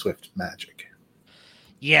DeAndre Swift magic.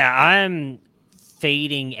 Yeah, I'm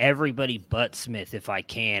fading everybody but Smith if I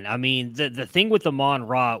can. I mean, the thing with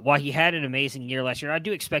Amon-Ra, while he had an amazing year last year, I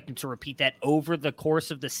do expect him to repeat that over the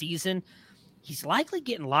course of the season. He's likely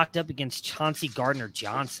getting locked up against Chauncey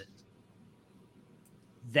Gardner-Johnson.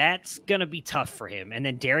 That's going to be tough for him. And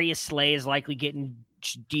then Darius Slay is likely getting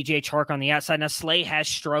DJ Chark on the outside. Now, Slay has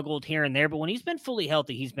struggled here and there, but when he's been fully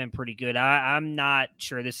healthy, he's been pretty good. I'm not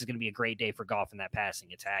sure this is going to be a great day for Goff in that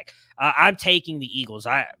passing attack. I'm taking the Eagles.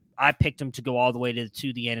 I picked them to go all the way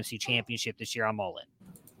to the NFC Championship this year. I'm all in.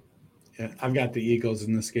 Yeah, I've got the Eagles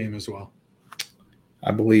in this game as well.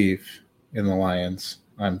 I believe in the Lions.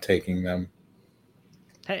 I'm taking them.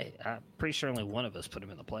 Hey, I'm pretty sure only one of us put them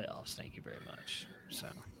in the playoffs. Thank you very much. So,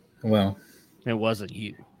 well, it wasn't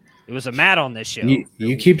you. It was a Matt on this show.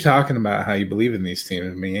 You keep talking about how you believe in these teams,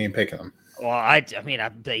 and you ain't picking them. Well, I mean,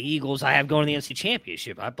 the Eagles I have going to the NFC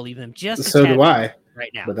Championship. I believe in them just So do I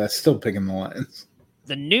right now. But that's still picking the Lions.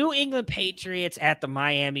 The New England Patriots at the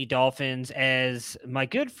Miami Dolphins, as my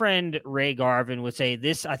good friend Ray Garvin would say,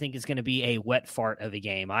 this I think is going to be a wet fart of a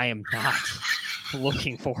game. I am not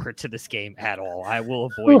looking forward to this game at all. I will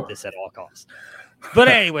avoid this at all costs. But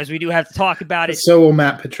anyways, we do have to talk about it. So will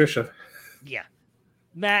Matt Patricia. Yeah.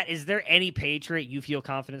 Matt, is there any Patriot you feel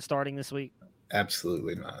confident starting this week?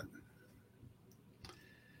 Absolutely not.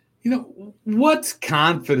 What's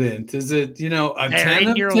confident? Is it, a They're 10 in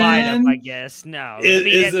of your 10? lineup, I guess. No.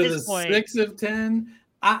 Is it a 6 of 10?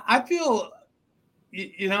 I feel,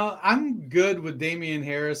 I'm good with Damian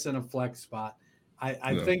Harris in a flex spot.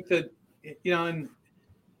 I think that, and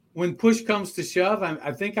when push comes to shove,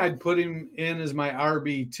 I think I'd put him in as my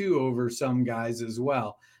RB2 over some guys as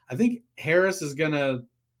well. I think Harris is going to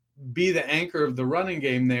be the anchor of the running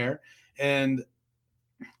game there. And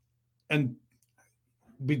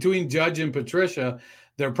between Judge and Patricia,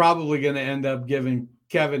 they're probably going to end up giving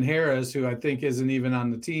Kevin Harris, who I think isn't even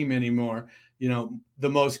on the team anymore, the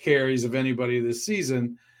most carries of anybody this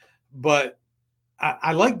season. But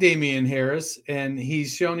I like Damian Harris, and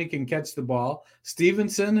he's shown he can catch the ball.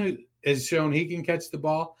 Stevenson, who has shown he can catch the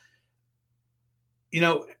ball.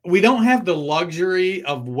 We don't have the luxury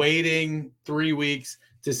of waiting 3 weeks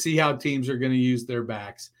to see how teams are going to use their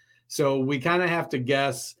backs. So we kind of have to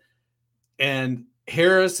guess. And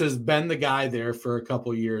Harris has been the guy there for a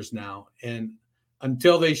couple years now. And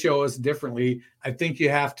until they show us differently, I think you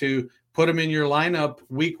have to put him in your lineup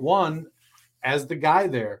week 1 as the guy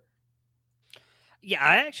there. Yeah,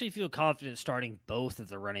 I actually feel confident starting both of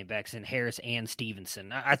the running backs in Harris and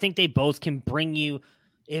Stevenson. I think they both can bring you,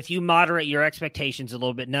 if you moderate your expectations a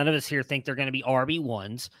little bit, none of us here think they're going to be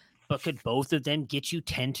RB1s, but could both of them get you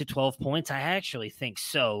 10 to 12 points? I actually think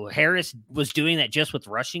so. Harris was doing that just with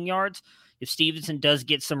rushing yards. If Stevenson does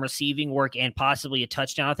get some receiving work and possibly a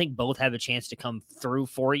touchdown, I think both have a chance to come through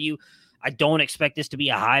for you. I don't expect this to be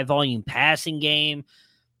a high-volume passing game,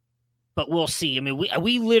 but we'll see. I mean,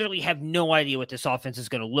 we literally have no idea what this offense is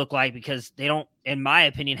going to look like because they don't, in my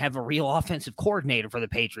opinion, have a real offensive coordinator for the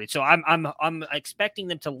Patriots. So I'm expecting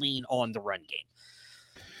them to lean on the run game.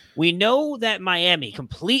 We know that Miami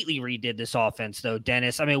completely redid this offense, though,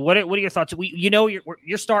 Dennis. I mean, what are your thoughts?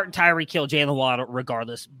 You're starting Tyreek Hill, Jalen Waddle,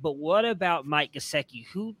 regardless. But what about Mike Gesicki,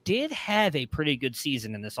 who did have a pretty good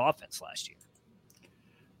season in this offense last year?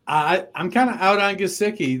 I'm kind of out on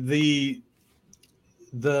Gesicki.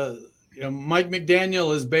 Mike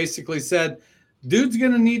McDaniel has basically said, dude's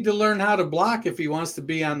going to need to learn how to block if he wants to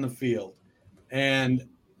be on the field. And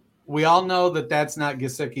we all know that that's not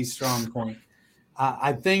Gesicki's strong point.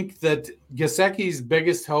 I think that Gesicki's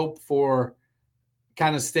biggest hope for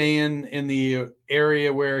kind of staying in the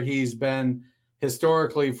area where he's been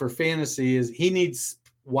historically for fantasy is he needs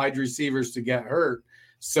wide receivers to get hurt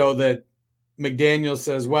so that McDaniel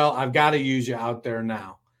says, well, I've got to use you out there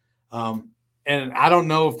now. And I don't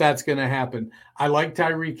know if that's going to happen. I like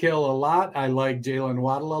Tyreek Hill a lot. I like Jalen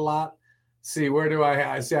Waddle a lot. See, where do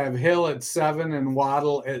I see? I have Hill at 7 and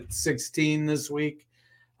Waddle at 16 this week.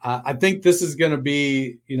 I think this is going to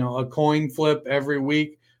be, a coin flip every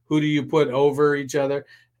week. Who do you put over each other?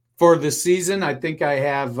 For the season, I think I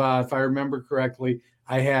have, if I remember correctly,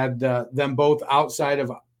 I had them both outside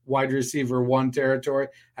of wide receiver 1 territory.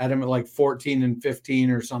 I had them at like 14 and 15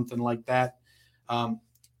 or something like that. But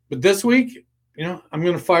this week, I'm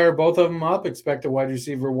going to fire both of them up, expect a wide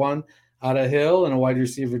receiver 1 out of Hill and a wide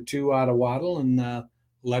receiver 2 out of Waddle, and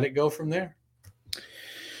let it go from there.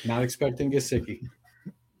 Not expecting Gesicki.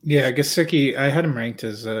 Yeah, Gesicki, I had him ranked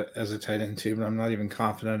as a tight end too, but I'm not even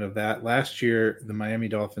confident of that. Last year, the Miami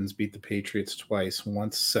Dolphins beat the Patriots twice,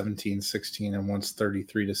 once 17-16 and once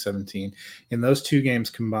 33-17. In those 2 games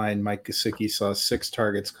combined, Mike Gesicki saw 6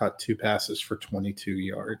 targets, caught 2 passes for 22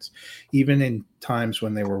 yards. Even in times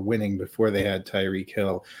when they were winning before they had Tyreek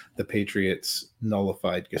Hill, the Patriots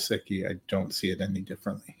nullified Gesicki. I don't see it any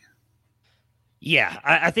differently. Yeah,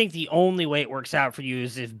 I think the only way it works out for you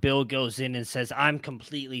is if Bill goes in and says, I'm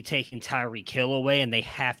completely taking Tyreek Hill away, and they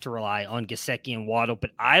have to rely on Gesicki and Waddle. But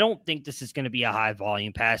I don't think this is going to be a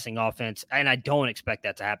high-volume passing offense, and I don't expect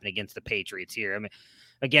that to happen against the Patriots here. I mean,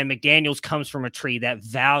 again, McDaniels comes from a tree that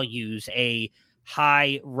values a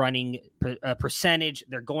high running percentage.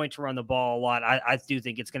 They're going to run the ball a lot. I do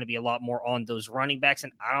think it's going to be a lot more on those running backs,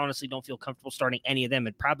 and I honestly don't feel comfortable starting any of them.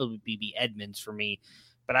 It'd probably be Edmonds for me.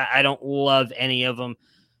 But I don't love any of them.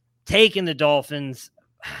 Taking the Dolphins,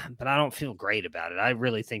 but I don't feel great about it. I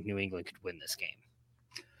really think New England could win this game.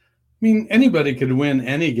 I mean, anybody could win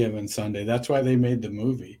any given Sunday. That's why they made the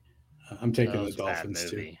movie. I'm taking the Dolphins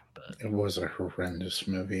too. But It was a horrendous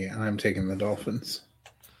movie. I'm taking the Dolphins. I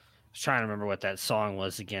was trying to remember what that song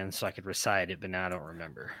was again so I could recite it, but now I don't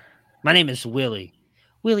remember. My name is Willie.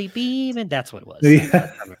 Willie Beeman. That's what it was.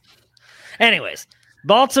 Yeah. Anyways,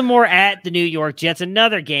 Baltimore at the New York Jets.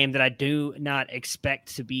 Another game that I do not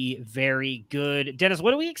expect to be very good. Dennis,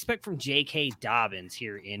 what do we expect from J.K. Dobbins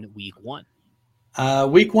here in week 1?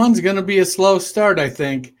 Week 1's going to be a slow start, I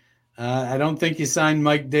think. I don't think you signed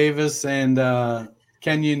Mike Davis and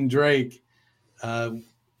Kenyon Drake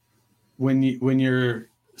when your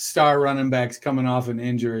star running back's coming off an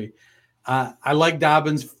injury. I like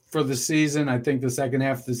Dobbins for the season. I think the second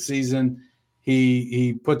half of the season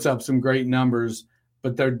he puts up some great numbers,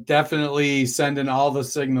 but they're definitely sending all the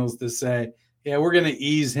signals to say, yeah, we're going to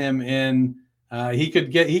ease him in. He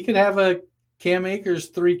could have a Cam Akers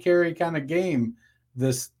 3-carry kind of game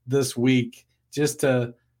this week just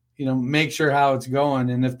to make sure how it's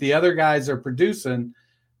going. And if the other guys are producing,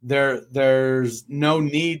 there's no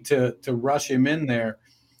need to rush him in there.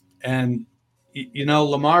 And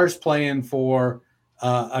Lamar's playing for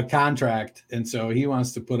a contract, and so he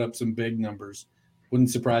wants to put up some big numbers. Wouldn't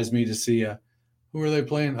surprise me to see who are they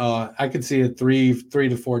playing? Oh, I could see a 3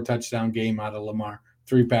 to 4 touchdown game out of Lamar,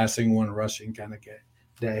 3 passing, 1 rushing kind of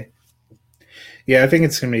day. Yeah, I think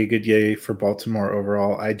it's going to be a good day for Baltimore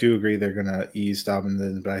overall. I do agree they're going to ease Dobbins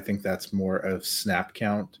in, but I think that's more of snap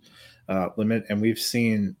count limit. And we've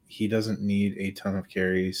seen he doesn't need a ton of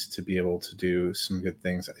carries to be able to do some good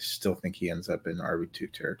things. I still think he ends up in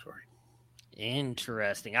RB2 territory.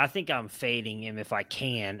 Interesting. I think I'm fading him if I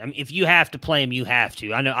can. I mean, if you have to play him, you have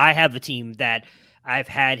to. I know I have a team that I've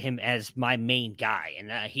had him as my main guy,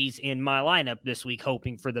 and he's in my lineup this week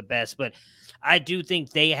hoping for the best. But I do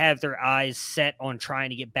think they have their eyes set on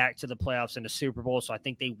trying to get back to the playoffs and the Super Bowl, so I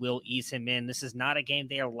think they will ease him in. This is not a game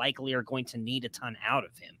they are likely going to need a ton out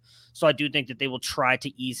of him. So I do think that they will try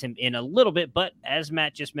to ease him in a little bit. But as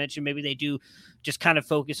Matt just mentioned, maybe they do just kind of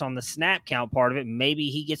focus on the snap count part of it. Maybe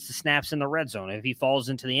he gets the snaps in the red zone. If he falls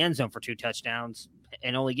into the end zone for 2 touchdowns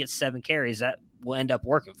and only gets 7 carries, that will end up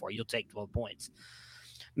working for you. You'll take 12 points.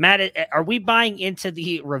 Matt, are we buying into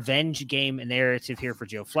the revenge game narrative here for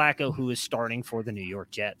Joe Flacco, who is starting for the New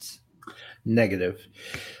York Jets? Negative.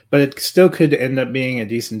 But it still could end up being a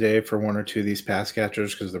decent day for 1 or 2 of these pass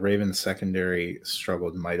catchers because the Ravens secondary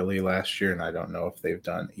struggled mightily last year, and I don't know if they've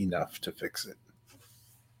done enough to fix it.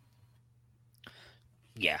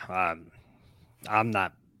 Yeah, I'm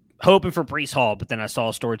not hoping for Breece Hall, but then I saw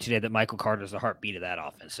a story today that Michael Carter's the heartbeat of that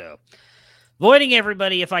offense. So avoiding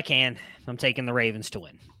everybody if I can. I'm taking the Ravens to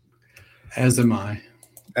win. As am I.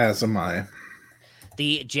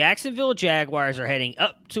 The Jacksonville Jaguars are heading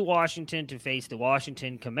up to Washington to face the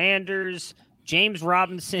Washington Commanders. James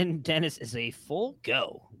Robinson, Dennis, is a full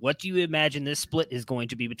go. What do you imagine this split is going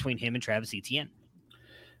to be between him and Travis Etienne?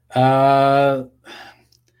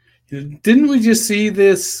 Didn't we just see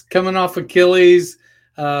this coming off Achilles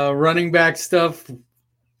running back stuff?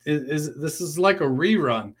 This is like a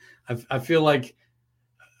rerun. I feel like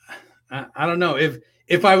I don't know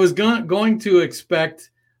if I was going to expect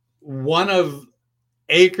one of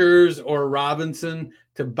Akers or Robinson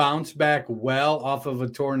to bounce back well off of a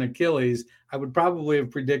torn Achilles, I would probably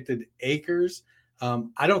have predicted Akers.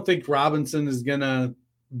 I don't think Robinson is going to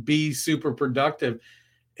be super productive.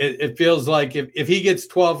 It feels like if he gets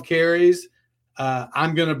 12 carries,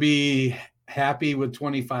 I'm going to be happy with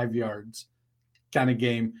 25 yards kind of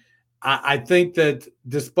game. I think that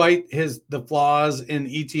despite the flaws in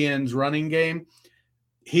Etienne's running game,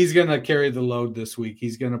 he's going to carry the load this week.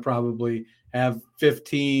 He's going to probably have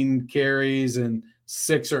 15 carries and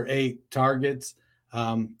 6 or 8 targets.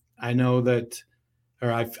 I know that,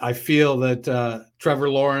 or I feel that Trevor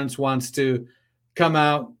Lawrence wants to come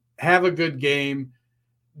out, have a good game,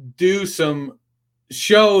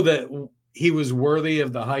 show that he was worthy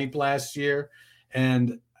of the hype last year.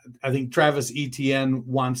 And I think Travis Etienne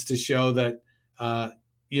wants to show that,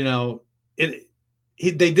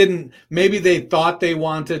 they didn't, maybe they thought they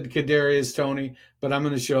wanted Kadarius Toney, but I'm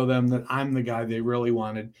going to show them that I'm the guy they really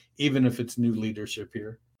wanted, even if it's new leadership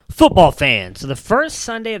here. Football fans, the first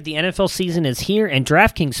Sunday of the NFL season is here, and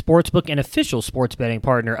DraftKings Sportsbook, an official sports betting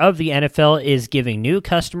partner of the NFL, is giving new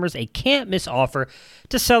customers a can't-miss offer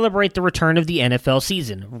to celebrate the return of the NFL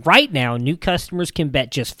season. Right now, new customers can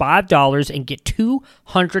bet just $5 and get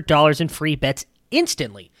 $200 in free bets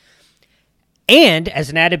instantly. And as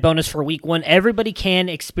an added bonus for Week 1, everybody can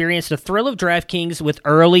experience the thrill of DraftKings with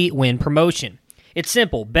early win promotion. It's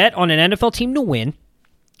simple. Bet on an NFL team to win.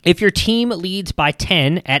 If your team leads by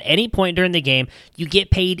 10 at any point during the game, you get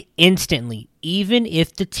paid instantly, even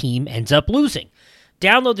if the team ends up losing.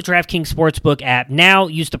 Download the DraftKings Sportsbook app now.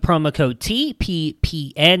 Use the promo code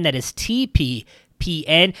TPPN, that is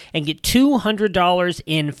TPPN, and get $200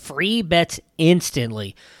 in free bets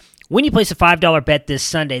instantly. When you place a $5 bet this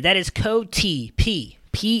Sunday, that is code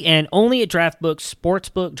TPPN, only at DraftKings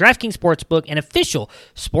Sportsbook, an official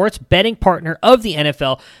sports betting partner of the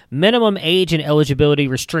NFL. Minimum age and eligibility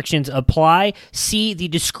restrictions apply. See the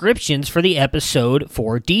descriptions for the episode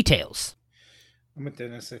for details. I'm with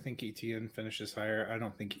Dennis. I think Etienne finishes higher. I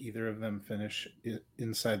don't think either of them finish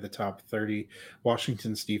inside the top 30.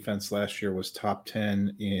 Washington's defense last year was top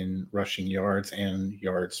 10 in rushing yards and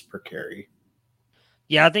yards per carry.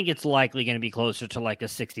 Yeah, I think it's likely going to be closer to like a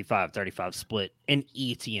 65-35 split in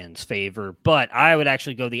Etienne's favor, but I would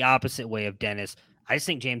actually go the opposite way of Dennis. I just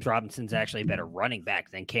think James Robinson's actually a better running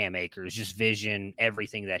back than Cam Akers. Just vision,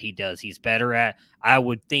 everything that he does, he's better at. I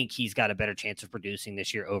would think he's got a better chance of producing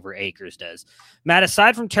this year over Akers does. Matt,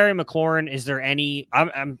 aside from Terry McLaurin, is there any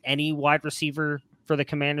wide receiver for the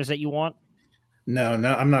Commanders that you want? No,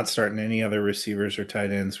 I'm not starting any other receivers or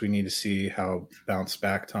tight ends. We need to see how bounce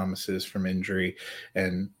back Thomas is from injury,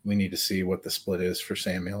 and we need to see what the split is for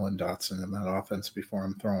Samuel and Dotson in that offense before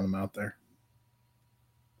I'm throwing them out there.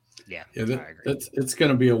 Yeah, I agree. It's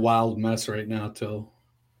going to be a wild mess right now till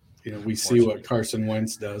we see what Carson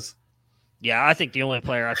Wentz does. Yeah, I think the only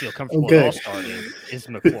player I feel comfortable at all starting is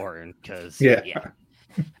McLaurin because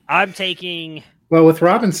I'm taking. Well, with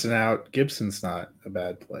Robinson out, Gibson's not a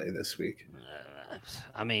bad play this week.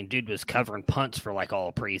 I mean, dude was covering punts for like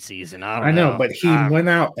all preseason. I know, but he went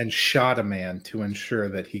out and shot a man to ensure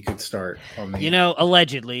that he could start on the.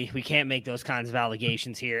 Allegedly, we can't make those kinds of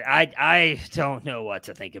allegations here. I don't know what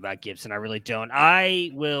to think about Gibson. I really don't.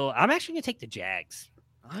 I'm actually going to take the Jags.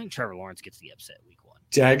 I think Trevor Lawrence gets the upset week 1.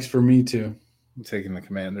 Jags for me too. I'm taking the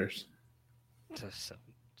Commanders. Just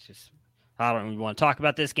I don't even want to talk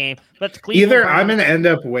about this game, but either I'm going to end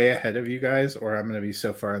up way ahead of you guys, or I'm going to be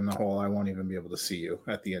so far in the hole I won't even be able to see you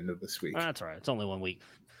at the end of this week. That's all right. It's only 1 week.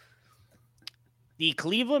 The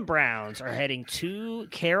Cleveland Browns are heading to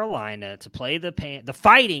Carolina to play the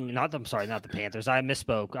Fighting. Not the Panthers. I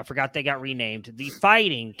misspoke. I forgot they got renamed. The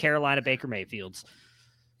Fighting Carolina Baker Mayfields.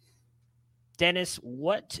 Dennis,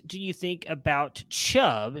 what do you think about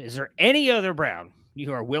Chubb? Is there any other Brown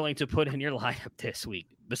you are willing to put in your lineup this week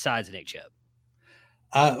besides Nick Chubb?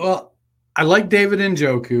 Well, I like David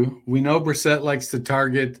Njoku. We know Brissett likes to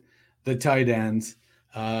target the tight ends.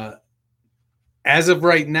 As of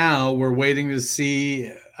right now, we're waiting to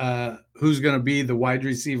see who's going to be the wide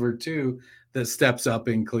receiver 2 that steps up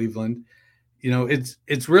in Cleveland.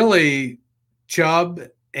 It's really Chubb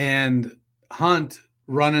and Hunt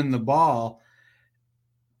running the ball.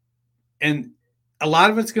 And a lot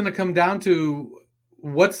of it's going to come down to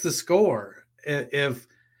what's the score. If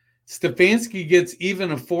Stefanski gets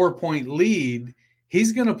even a 4-point lead,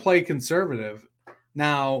 he's going to play conservative.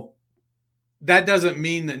 Now, that doesn't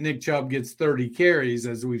mean that Nick Chubb gets 30 carries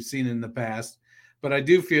as we've seen in the past, but I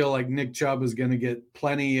do feel like Nick Chubb is going to get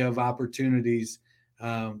plenty of opportunities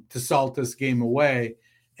to salt this game away.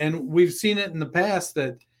 And we've seen it in the past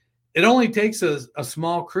that it only takes a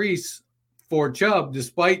small crease for Chubb,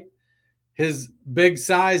 despite his big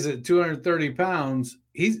size at 230 pounds.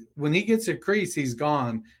 When he gets a crease, he's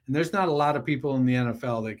gone. And there's not a lot of people in the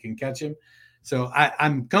NFL that can catch him. So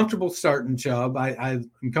I'm comfortable starting Chubb. I'm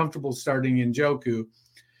comfortable starting Njoku.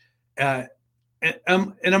 And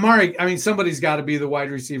Amari, somebody's got to be the wide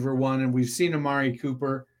receiver 1. And we've seen Amari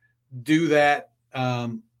Cooper do that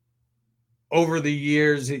over the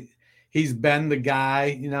years. He's been the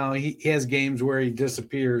guy. He has games where he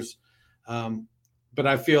disappears. But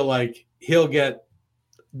I feel like he'll lead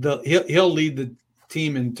the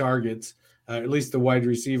team in targets, at least the wide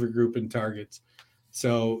receiver group in targets.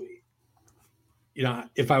 So,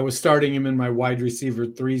 if I was starting him in my wide receiver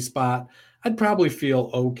 3 spot, I'd probably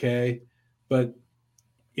feel okay. But,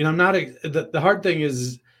 I'm not. The hard thing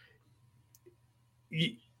is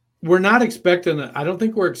we're not expecting. I don't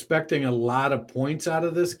think we're expecting a lot of points out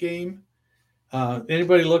of this game.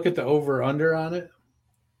 Anybody look at the over under on it?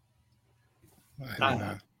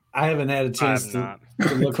 I haven't had a chance to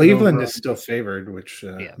look. Cleveland is still favored, which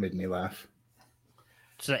made me laugh.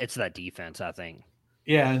 So it's that defense, I think.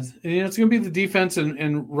 Yeah, it's going to be the defense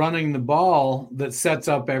and running the ball that sets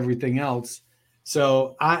up everything else.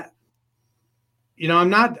 So I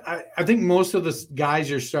think most of the guys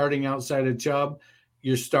you're starting outside of Chubb,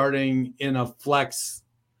 you're starting in a flex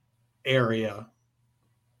area.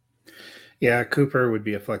 Yeah, Cooper would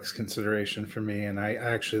be a flex consideration for me, and I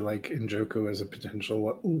actually like Njoku as a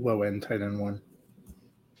potential low-end tight end 1.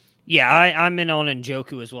 Yeah, I'm in on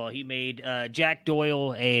Njoku as well. He made Jack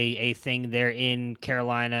Doyle a thing there in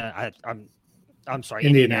Carolina. I'm I'm sorry,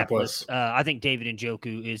 Indianapolis. I think David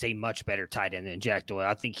Njoku is a much better tight end than Jack Doyle.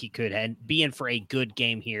 I think he could be in for a good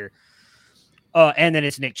game here. And then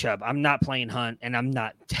it's Nick Chubb. I'm not playing Hunt, and I'm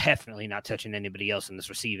definitely not touching anybody else in this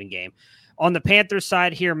receiving game. On the Panthers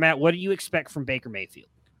side here, Matt, what do you expect from Baker Mayfield?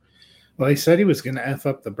 Well, he said he was going to F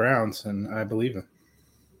up the Browns, and I believe him.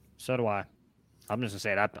 So do I. I'm just going to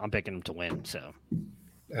say it. I'm picking them to win. So,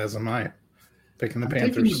 as am I. Picking the I'm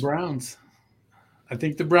Panthers. taking the Browns. I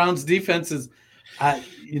think the Browns defense is,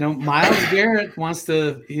 Myles Garrett wants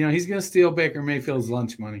to, he's going to steal Baker Mayfield's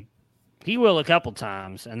lunch money. He will a couple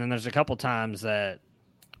times, and then there's a couple times that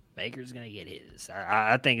Baker's going to get his.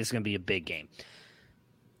 I think it's going to be a big game.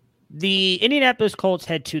 The Indianapolis Colts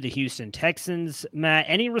head to the Houston Texans. Matt,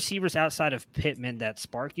 any receivers outside of Pittman that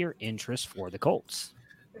spark your interest for the Colts?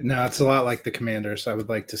 No, it's a lot like the Commanders. I would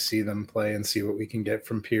like to see them play and see what we can get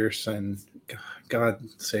from Pierce. And God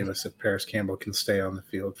save us if Paris Campbell can stay on the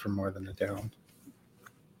field for more than a down.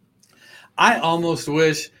 I almost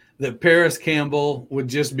wish that Paris Campbell would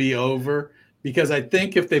just be over, because I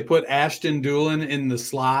think if they put Ashton Doolin in the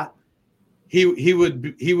slot, he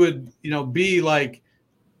would be like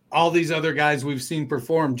all these other guys we've seen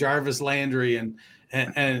perform, Jarvis Landry and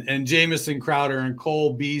Jamison Crowder and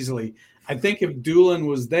Cole Beasley. I think if Doolin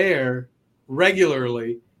was there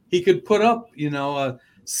regularly, he could put up, a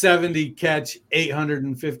 70 catch,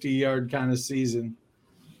 850 yard kind of season.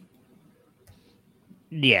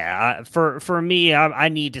 Yeah, for me, I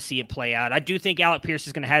need to see it play out. I do think Alec Pierce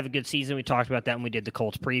is going to have a good season. We talked about that when we did the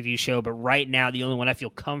Colts preview show. But right now, the only one I feel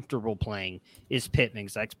comfortable playing is Pittman,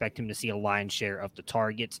 because I expect him to see a lion's share of the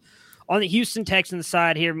targets. On the Houston Texans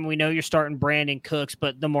side here, we know you're starting Brandon Cooks,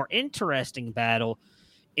 but the more interesting battle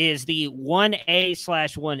is the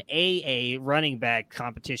 1A/1AA running back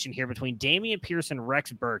competition here between Damian Pierce and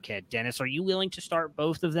Rex Burkhead. Dennis, are you willing to start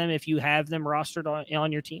both of them if you have them rostered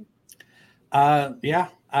on your team? Yeah.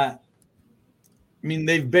 I mean,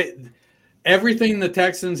 everything the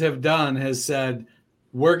Texans have done has said,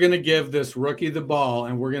 we're going to give this rookie the ball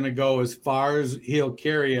and we're going to go as far as he'll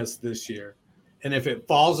carry us this year. And if it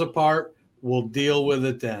falls apart, we'll deal with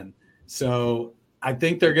it then. So I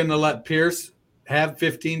think they're going to let Pierce have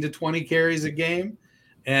 15 to 20 carries a game.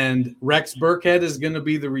 And Rex Burkhead is going to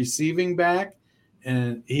be the receiving back.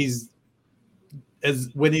 And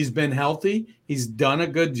when he's been healthy, he's done a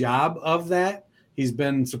good job of that. He's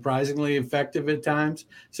been surprisingly effective at times.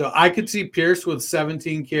 So I could see Pierce with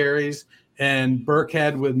 17 carries and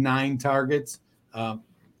Burkhead with 9 targets.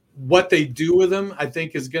 What they do with him, I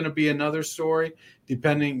think, is going to be another story,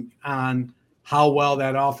 depending on how well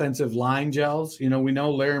that offensive line gels. We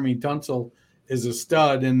know Laramie Tunsil is a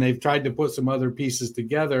stud, and they've tried to put some other pieces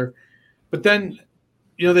together. But then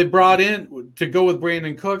they brought in to go with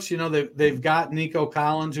Brandon Cooks. They've got Nico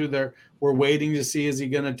Collins, who we're waiting to see, is he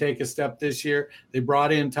going to take a step this year. They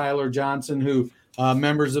brought in Tyler Johnson, who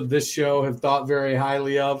members of this show have thought very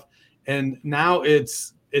highly of. And now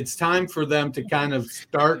it's time for them to kind of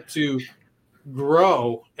start to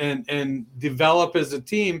grow and develop as a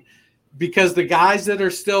team, because the guys that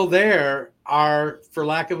are still there are, for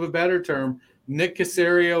lack of a better term, Nick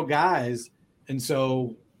Caserio guys. And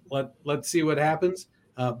so let's see what happens.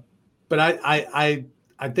 But I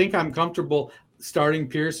think I'm comfortable starting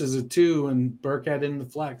Pierce as a 2 and Burkhead in the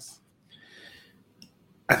flex.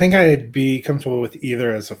 I think I'd be comfortable with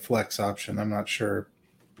either as a flex option. I'm not sure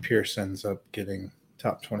Pierce ends up getting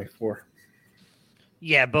top 24.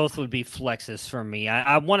 Yeah, both would be flexes for me.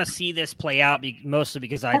 I want to see this play out, mostly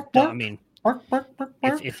because if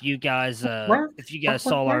you guys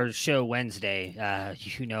saw our show Wednesday, I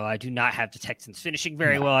do not have the Texans finishing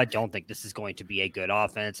very well. I don't think this is going to be a good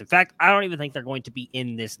offense. In fact, I don't even think they're going to be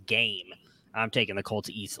in this game. I'm taking the Colts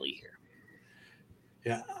easily here.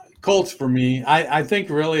 Yeah, Colts for me. I think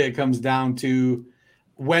really it comes down to,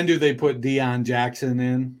 when do they put Deion Jackson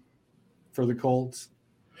in for the Colts?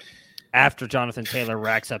 After Jonathan Taylor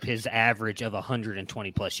racks up his average of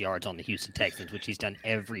 120 plus yards on the Houston Texans, which he's done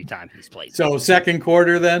every time he's played. So second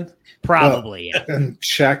quarter then? Probably, yeah. And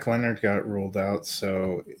Shaq Leonard got ruled out,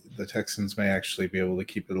 so the Texans may actually be able to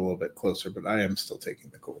keep it a little bit closer, but I am still taking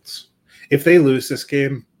the Colts. If they lose this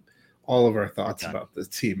game, all of our thoughts about the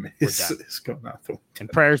team is going out the window.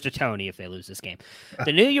 And prayers to Tony if they lose this game.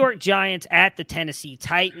 The New York Giants at the Tennessee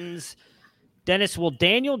Titans. Dennis, will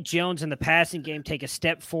Daniel Jones in the passing game take a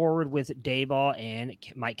step forward with Daboll and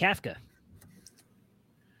Mike Kafka?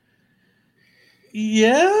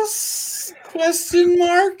 Yes? Question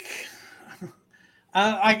mark.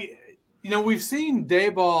 We've seen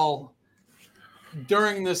Daboll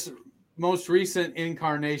during this most recent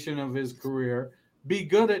incarnation of his career be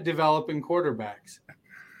good at developing quarterbacks.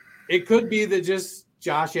 It could be that just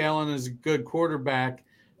Josh Allen is a good quarterback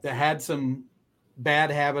that had some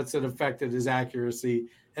bad habits that affected his accuracy,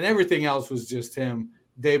 and everything else was just him.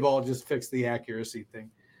 Daboll just fixed the accuracy thing.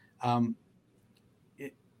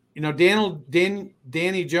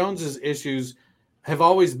 Danny Jones's issues have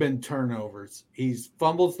always been turnovers. He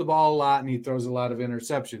fumbles the ball a lot and he throws a lot of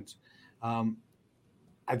interceptions.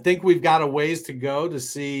 I think we've got a ways to go to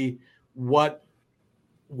see what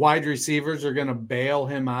wide receivers are going to bail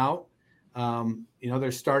him out.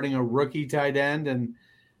 They're starting a rookie tight end, and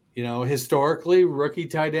historically rookie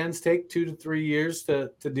tight ends take 2 to 3 years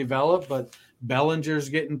to develop, but Bellinger's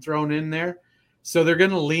getting thrown in there. So they're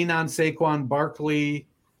going to lean on Saquon Barkley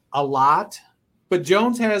a lot, but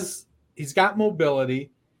Jones he's got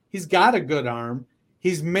mobility. He's got a good arm.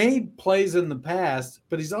 He's made plays in the past,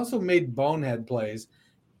 but he's also made bonehead plays.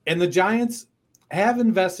 And the Giants have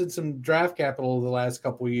invested some draft capital the last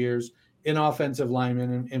couple of years in offensive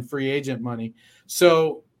linemen and free agent money.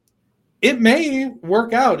 So it may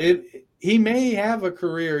work out. He may have a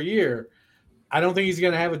career year. I don't think he's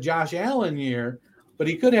going to have a Josh Allen year, but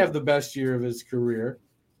he could have the best year of his career.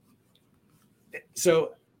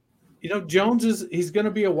 So, Jones he's going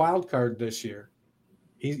to be a wild card this year.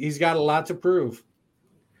 He's got a lot to prove.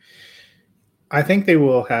 I think they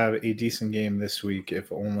will have a decent game this week,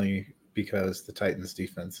 if only because the Titans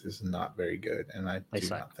defense is not very good. And I do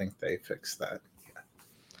not think they fix that. Yeah.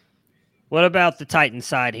 What about the Titans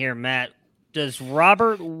side here, Matt? Does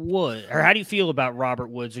Robert Woods, or how do you feel about Robert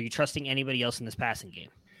Woods? Are you trusting anybody else in this passing game?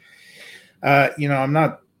 I'm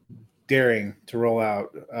not daring to roll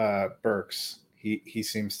out Burks. He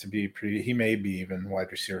seems to be he may be even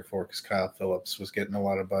wide receiver 4 because Kyle Phillips was getting a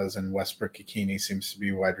lot of buzz, and Westbrook-Ikhine seems to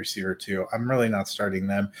be wide receiver 2. I'm really not starting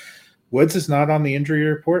them. Woods is not on the injury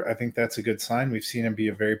report. I think that's a good sign. We've seen him be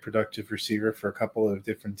a very productive receiver for a couple of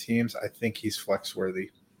different teams. I think he's flex worthy.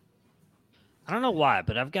 I don't know why,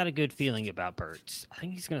 but I've got a good feeling about Burks. I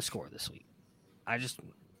think he's going to score this week.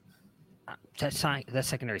 That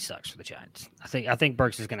secondary sucks for the Giants. I think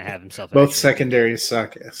Burks is going to have himself. Both secondaries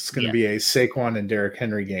suck. It's going to be a Saquon and Derrick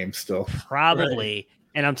Henry game still. Probably, right.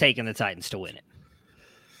 And I'm taking the Titans to win it.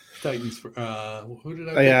 Titans. Who did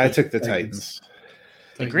I? I took the Titans.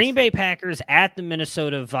 The Green Bay Packers at the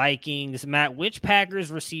Minnesota Vikings. Matt, which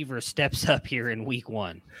Packers receiver steps up here in Week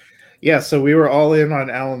 1? Yeah, so we were all in on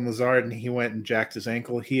Alan Lazard, and he went and jacked his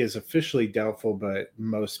ankle. He is officially doubtful, but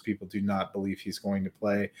most people do not believe he's going to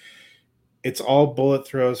play. It's all bullet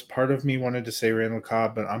throws. Part of me wanted to say Randall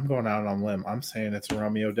Cobb, but I'm going out on a limb. I'm saying it's a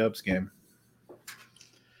Romeo Doubs game.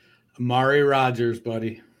 Amari Rodgers,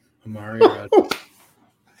 buddy. Amari Rodgers.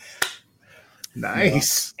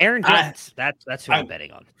 Nice. Aaron Jones. That's who I'm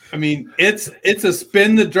betting on. I mean, it's a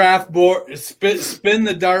spin the draft board, spin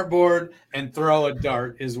the dartboard, and throw a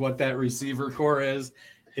dart is what that receiver core is.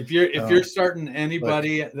 If you're starting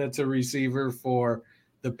anybody that's a receiver for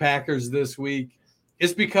the Packers this week,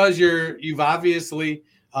 it's because you've obviously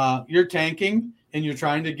you're tanking and you're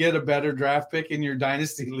trying to get a better draft pick in your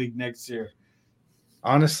dynasty league next year.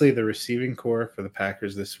 Honestly, the receiving core for the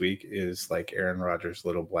Packers this week is like Aaron Rodgers'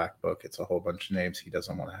 little black book. It's a whole bunch of names he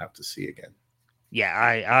doesn't want to have to see again.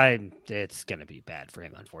 Yeah, it's going to be bad for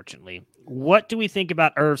him, unfortunately. What do we think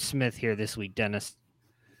about Irv Smith here this week, Dennis?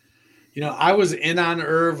 I was in on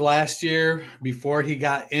Irv last year before he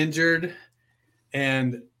got injured,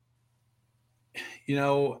 and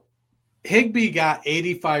Higbee got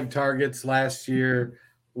 85 targets last year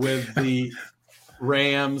with the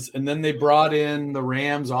Rams, and then they brought in the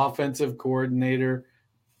Rams offensive coordinator.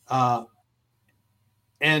 But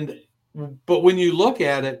when you look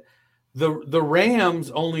at it, the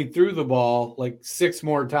Rams only threw the ball like 6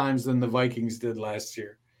 more times than the Vikings did last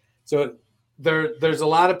year. So there's a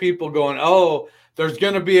lot of people going, oh, there's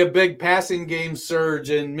going to be a big passing game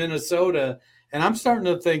surge in Minnesota. And I'm starting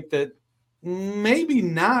to think that maybe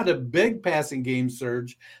not a big passing game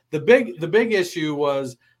surge. The big issue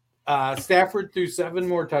was Stafford threw 7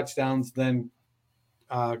 more touchdowns than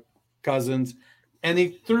Cousins, and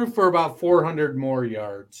he threw for about 400 more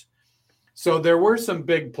yards. So there were some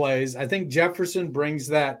big plays. I think Jefferson brings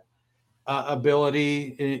that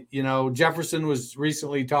ability. Jefferson was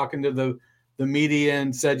recently talking to the media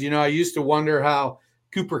and said, I used to wonder how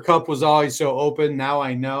Cooper Kupp was always so open. Now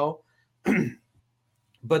I know.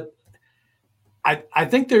 But I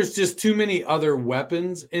think there's just too many other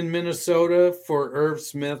weapons in Minnesota for Irv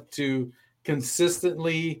Smith to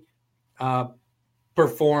consistently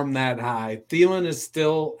perform that high. Thielen is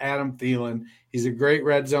still Adam Thielen. He's a great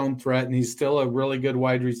red zone threat, and he's still a really good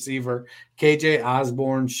wide receiver. KJ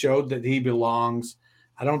Osborne showed that he belongs.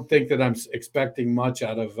 I don't think that I'm expecting much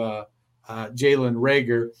out of Jalen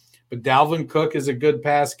Reagor, but Dalvin Cook is a good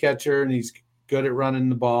pass catcher, and he's good at running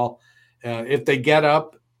the ball. If they get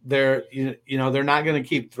up, they're not going to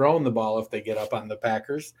keep throwing the ball. If they get up on the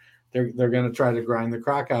Packers, they're going to try to grind the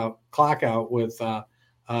clock out with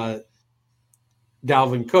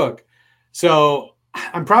Dalvin Cook. So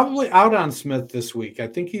I'm probably out on Smith this week. I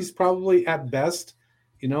think he's probably at best,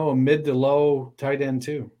 a mid to low tight end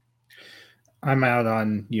too. I'm out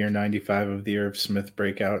on year 95 of the Irv Smith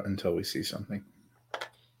breakout until we see something.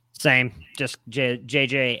 Same, just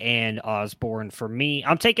JJ and Osborne for me.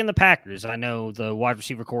 I'm taking the Packers. I know the wide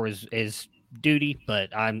receiver core is duty,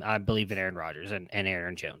 but I believe in Aaron Rodgers and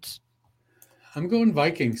Aaron Jones. I'm going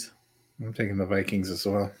Vikings. I'm taking the Vikings as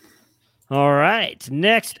well. All right.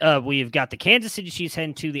 Next up, we've got the Kansas City Chiefs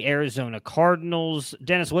heading to the Arizona Cardinals.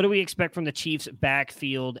 Dennis, what do we expect from the Chiefs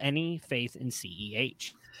backfield? Any faith in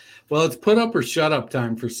CEH? Well, it's put up or shut up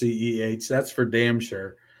time for CEH. That's for damn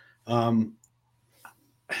sure.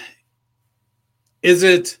 Is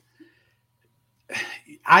it?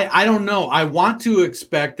 I don't know. I want to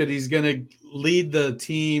expect that he's going to lead the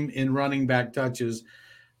team in running back touches,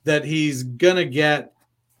 that he's going to get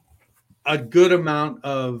a good amount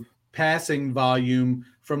of passing volume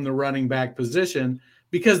from the running back position,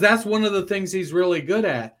 because that's one of the things he's really good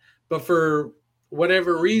at. But for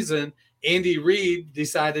whatever reason, Andy Reid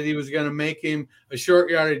decided he was going to make him a short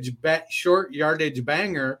yardage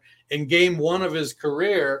banger in game one of his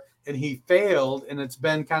career, and he failed, and it's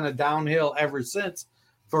been kind of downhill ever since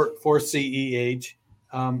for CEH.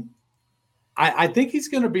 I think he's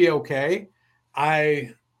going to be okay.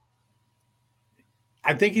 I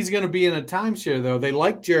think he's going to be in a timeshare, though. They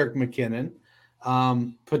like Jerick McKinnon.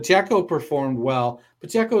 Pacheco performed well.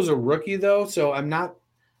 Pacheco's a rookie, though, so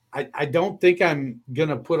I don't think I'm going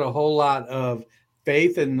to put a whole lot of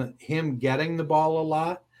faith in him getting the ball a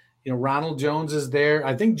lot. Ronald Jones is there.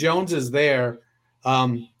 I think Jones is there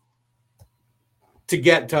to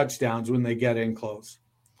get touchdowns when they get in close.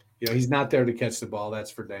 He's not there to catch the ball.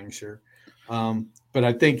 That's for dang sure. But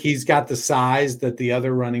I think he's got the size that the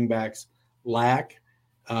other running backs lack.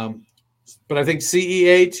 But I think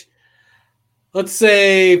CEH, let's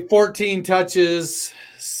say 14 touches,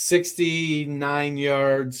 69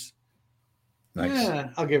 yards. Nice. Yeah,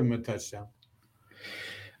 I'll give him a touchdown.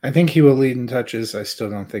 I think he will lead in touches. I still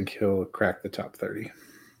don't think he'll crack the top 30.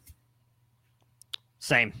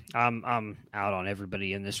 Same. I'm out on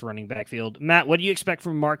everybody in this running back field. Matt, what do you expect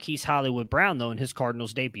from Marquise Hollywood Brown, though, in his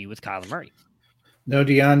Cardinals debut with Kyler Murray? No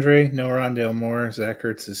DeAndre, no Rondale Moore. Zach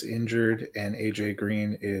Ertz is injured, and AJ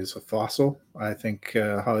Green is a fossil. I think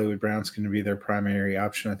Hollywood Brown's going to be their primary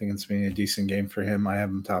option. I think it's been a decent game for him. I have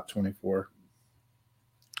him top 24.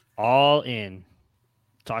 All in.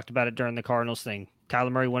 Talked about it during the Cardinals thing.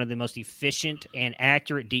 Kyler Murray, one of the most efficient and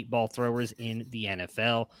accurate deep ball throwers in the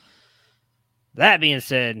NFL. That being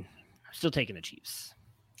said, I'm still taking the Chiefs.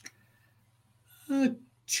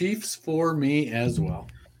 Chiefs for me as well.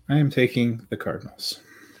 I am taking the Cardinals.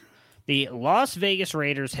 The Las Vegas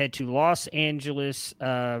Raiders head to Los Angeles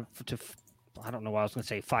I don't know what I was going to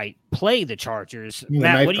say, play the Chargers.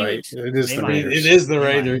 Matt, what do you It is the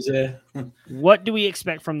Raiders, yeah. What do we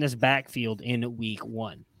expect from this backfield in week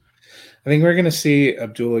one? I think we're going to see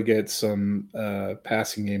Abdullah get some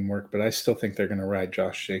passing game work, but I still think they're going to ride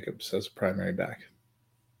Josh Jacobs as a primary back.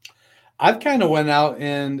 I've kind of went out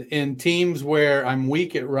and in teams where I'm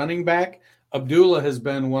weak at running back, Abdullah has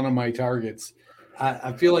been one of my targets.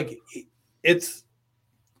 I feel like it's,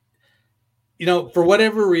 for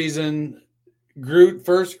whatever reason,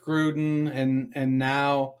 first Gruden and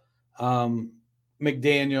now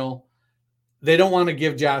McDaniel, they don't want to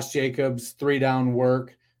give Josh Jacobs 3-down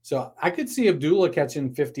work. So I could see Abdullah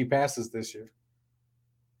catching 50 passes this year.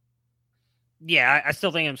 Yeah, I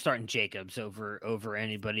still think I'm starting Jacobs over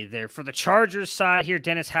anybody there. For the Chargers side here,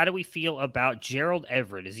 Dennis, how do we feel about Gerald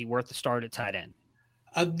Everett? Is he worth the start at tight end?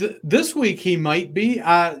 This week he might be,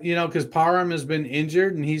 because Parham has been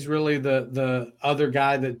injured and he's really the other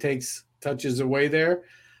guy that takes touches away there.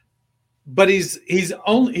 But he's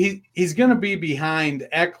going to be behind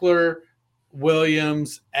Eckler,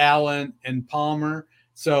 Williams, Allen, and Palmer.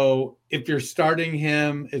 So if you're starting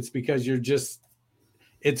him, it's because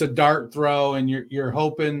it's a dart throw and you're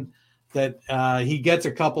hoping that he gets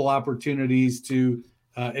a couple opportunities to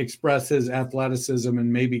express his athleticism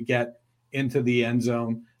and maybe get into the end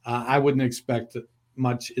zone. I wouldn't expect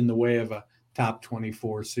much in the way of a top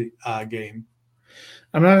 24 game.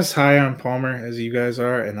 I'm not as high on Palmer as you guys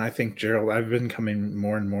are, and I think I've been coming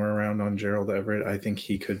more and more around on Gerald Everett. I think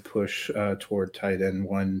he could push toward tight end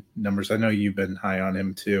one numbers. I know you've been high on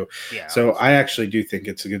him too. Yeah. So I actually do think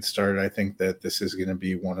it's a good start. I think that this is going to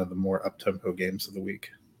be one of the more up-tempo games of the week.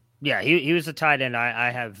 Yeah, he was a tight end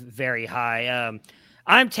I have very high.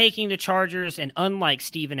 I'm taking the Chargers, and unlike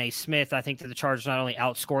Stephen A. Smith, I think that the Chargers not only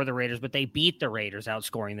outscore the Raiders, but they beat the Raiders,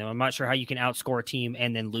 outscoring them. I'm not sure how you can outscore a team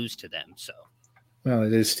and then lose to them. So, well,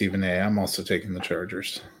 it is Stephen A. I'm also taking the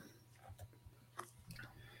Chargers.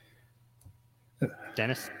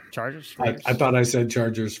 Dennis, Chargers? I thought I said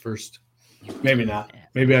Chargers first. Maybe not.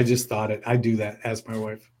 Maybe I just thought it. I do that. Ask my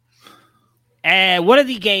wife. One of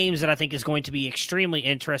the games that I think is going to be extremely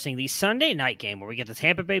interesting, the Sunday night game where we get the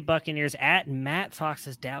Tampa Bay Buccaneers at Matt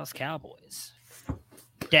Fox's Dallas Cowboys.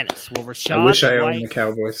 Dennis, will Rashad I wish I White, owned the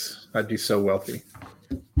Cowboys. I'd be so wealthy.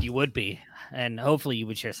 You would be, and hopefully you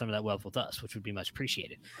would share some of that wealth with us, which would be much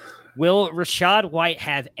appreciated. Will Rashad White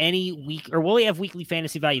have any will he have weekly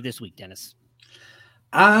fantasy value this week, Dennis?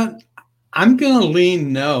 I'm going to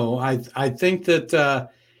lean no. I think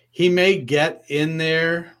that he may get in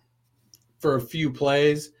there for a few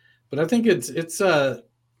plays, but I think it's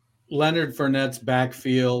Leonard Fournette's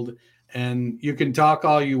backfield, and you can talk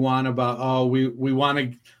all you want about, we want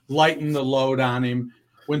to lighten the load on him.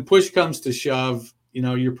 When push comes to shove,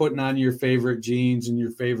 you're putting on your favorite jeans and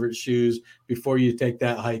your favorite shoes before you take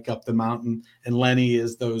that hike up the mountain, and Lenny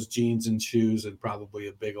is those jeans and shoes and probably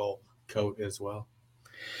a big old coat as well.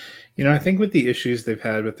 I think with the issues they've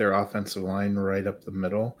had with their offensive line right up the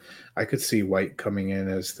middle, I could see White coming in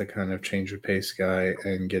as the kind of change of pace guy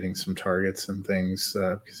and getting some targets and things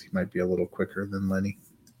because he might be a little quicker than Lenny.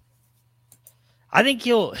 I think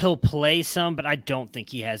he'll play some, but I don't think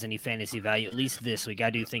he has any fantasy value, at least this week. I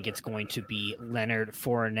do think it's going to be Leonard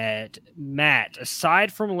Fournette. Matt,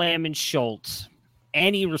 aside from Lamb and Schultz,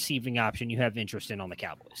 any receiving option you have interest in on the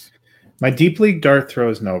Cowboys? My deep league dart throw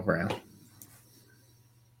is Noah Brown.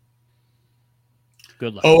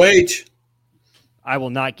 Good luck. OH. I will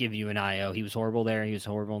not give you an IO. He was horrible there. He was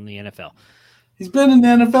horrible in the NFL. He's been in the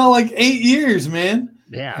NFL like 8 years, man.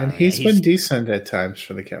 Yeah. And he's been decent at times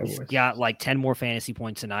for the Cowboys. He's got like 10 more fantasy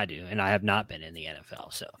points than I do, and I have not been in the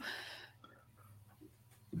NFL. So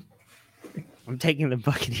I'm taking the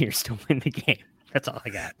Buccaneers to win the game. That's all I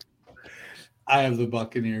got. I have the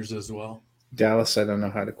Buccaneers as well. Dallas, I don't know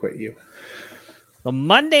how to quit you. The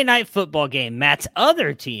Monday Night Football game, Matt's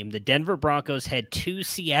other team, the Denver Broncos, head to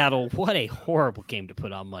Seattle. What a horrible game to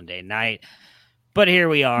put on Monday night. But here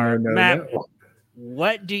we are. Matt,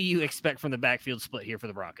 what do you expect from the backfield split here for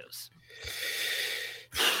the Broncos?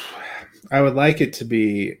 I would like it to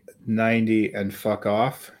be 90 and fuck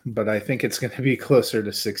off, but I think it's going to be closer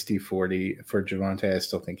to 60-40 for Javonte. I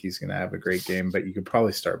still think he's going to have a great game, but you could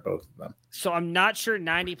probably start both of them. So I'm not sure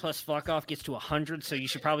 90 plus fuck off gets to 100, so you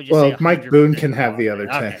should probably just say Mike Boone can have the other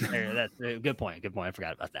 10. Okay, that's a good point. Good point. I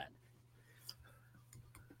forgot about that.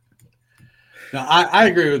 No, I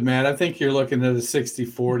agree with Matt. I think you're looking at a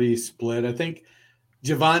 60-40 split. I think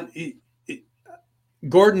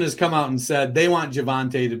Gordon has come out and said they want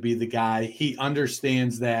Javonte to be the guy. He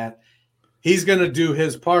understands that. He's going to do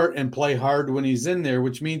his part and play hard when he's in there,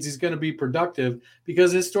 which means he's going to be productive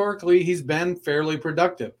because historically he's been fairly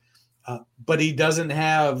productive. But he doesn't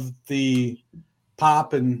have the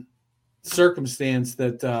pop and circumstance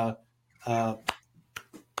that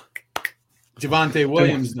Javonte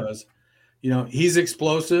Williams does. He's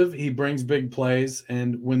explosive. He brings big plays.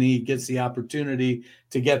 And when he gets the opportunity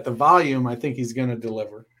to get the volume, I think he's going to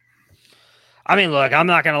deliver. I mean, look, I'm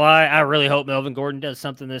not going to lie. I really hope Melvin Gordon does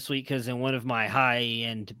something this week because in one of my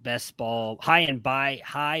high-buy-end best ball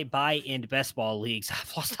leagues,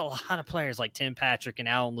 I've lost a lot of players like Tim Patrick and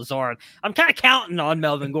Alan Lazard. I'm kind of counting on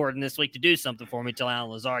Melvin Gordon this week to do something for me until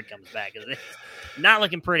Alan Lazard comes back. It's not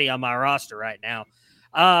looking pretty on my roster right now.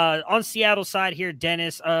 On Seattle side here,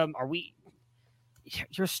 Dennis,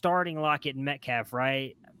 you're starting Lockett and Metcalf,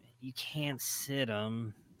 right? You can't sit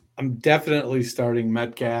them. I'm definitely starting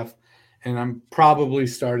Metcalf, and I'm probably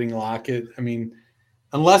starting Lockett. I mean,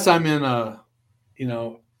 unless I'm in a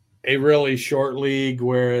really short league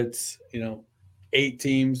where it's, 8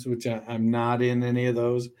 teams, which I'm not in any of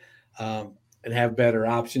those, and have better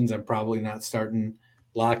options, I'm probably not starting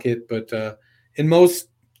Lockett. But in most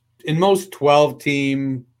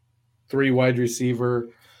 12-team, 3 wide receiver,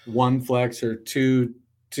 1 flex or two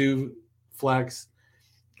flex,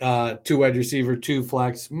 2 wide receiver, 2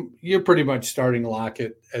 flex, you're pretty much starting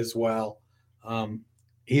Lockett as well.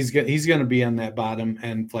 He's going to be on that bottom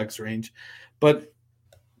end flex range, but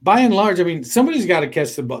by and large, I mean, somebody's got to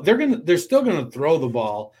catch the ball. They're still going to throw the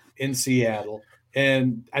ball in Seattle,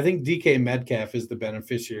 and I think DK Metcalf is the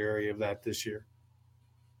beneficiary of that this year.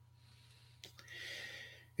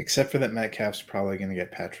 Except for that, Metcalf's probably going to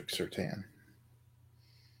get Patrick Surtain.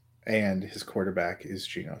 And his quarterback is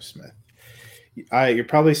Geno Smith. You're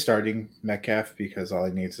probably starting Metcalf because all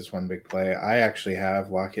he needs is 1 big play. I actually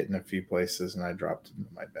have Lockett in a few places, and I dropped him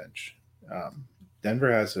to my bench.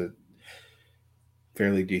 Denver has a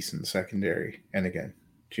fairly decent secondary. And again,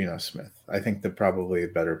 Geno Smith. I think that probably a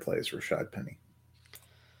better play is Rashad Penny.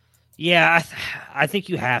 Yeah, I think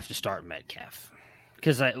you have to start Metcalf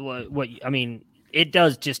because it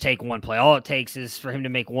does just take one play. All it takes is for him to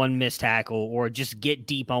make one missed tackle or just get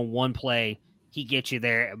deep on one play. He gets you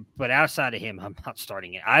there. But outside of him, I'm not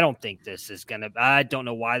starting it. I don't think this is going to – I don't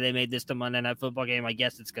know why they made this the Monday Night Football game. I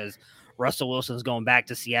guess it's because Russell Wilson's going back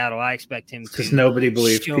to Seattle. I expect him to – because nobody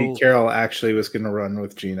believed Pete Carroll actually was going to run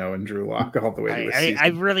with Geno and Drew Lock all the way to the season. I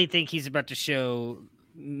really think he's about to show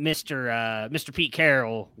Mr. Pete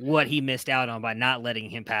Carroll what he missed out on by not letting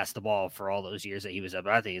him pass the ball for all those years that he was up.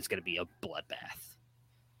 I think it's going to be a bloodbath.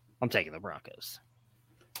 I'm taking the Broncos.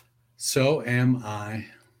 So am I.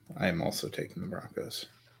 I am also taking the Broncos.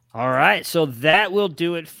 All right, so that will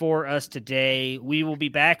do it for us today. We will be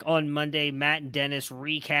back on Monday, Matt and Dennis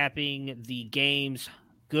recapping the games.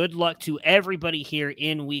 Good luck to everybody here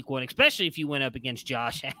in week 1, especially if you went up against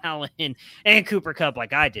Josh Allen and Cooper Kupp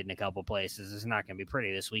like I did in a couple places. It's not going to be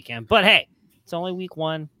pretty this weekend. But, hey, it's only week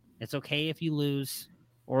 1. It's okay if you lose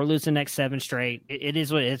or lose the next 7 straight. It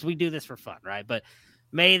is what it is. We do this for fun, right? But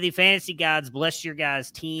may the fantasy gods bless your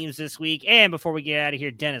guys' teams this week. And before we get out of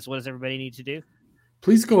here, Dennis, what does everybody need to do?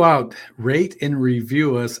 Please go out, rate and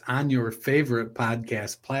review us on your favorite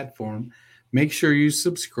podcast platform. Make sure you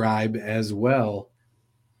subscribe as well.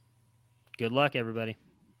 Good luck, everybody.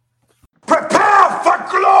 Prepare for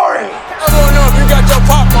glory! I want to know if you got your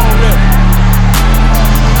popcorn ready.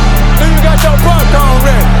 Do you got your popcorn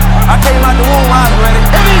ready? I came out the womb, I was ready.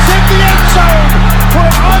 And he's hit the end zone for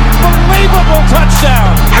an unbelievable touchdown.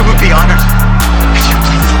 I would be honored if you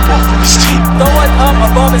played football for this team. Throw it up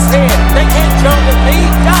above his head. They can't jump with me.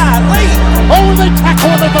 Golly. Oh, they tackle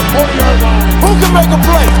him at the 40-yard line. Who can make a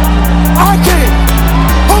play? I can.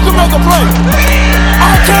 Who can make a play?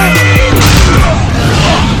 I can.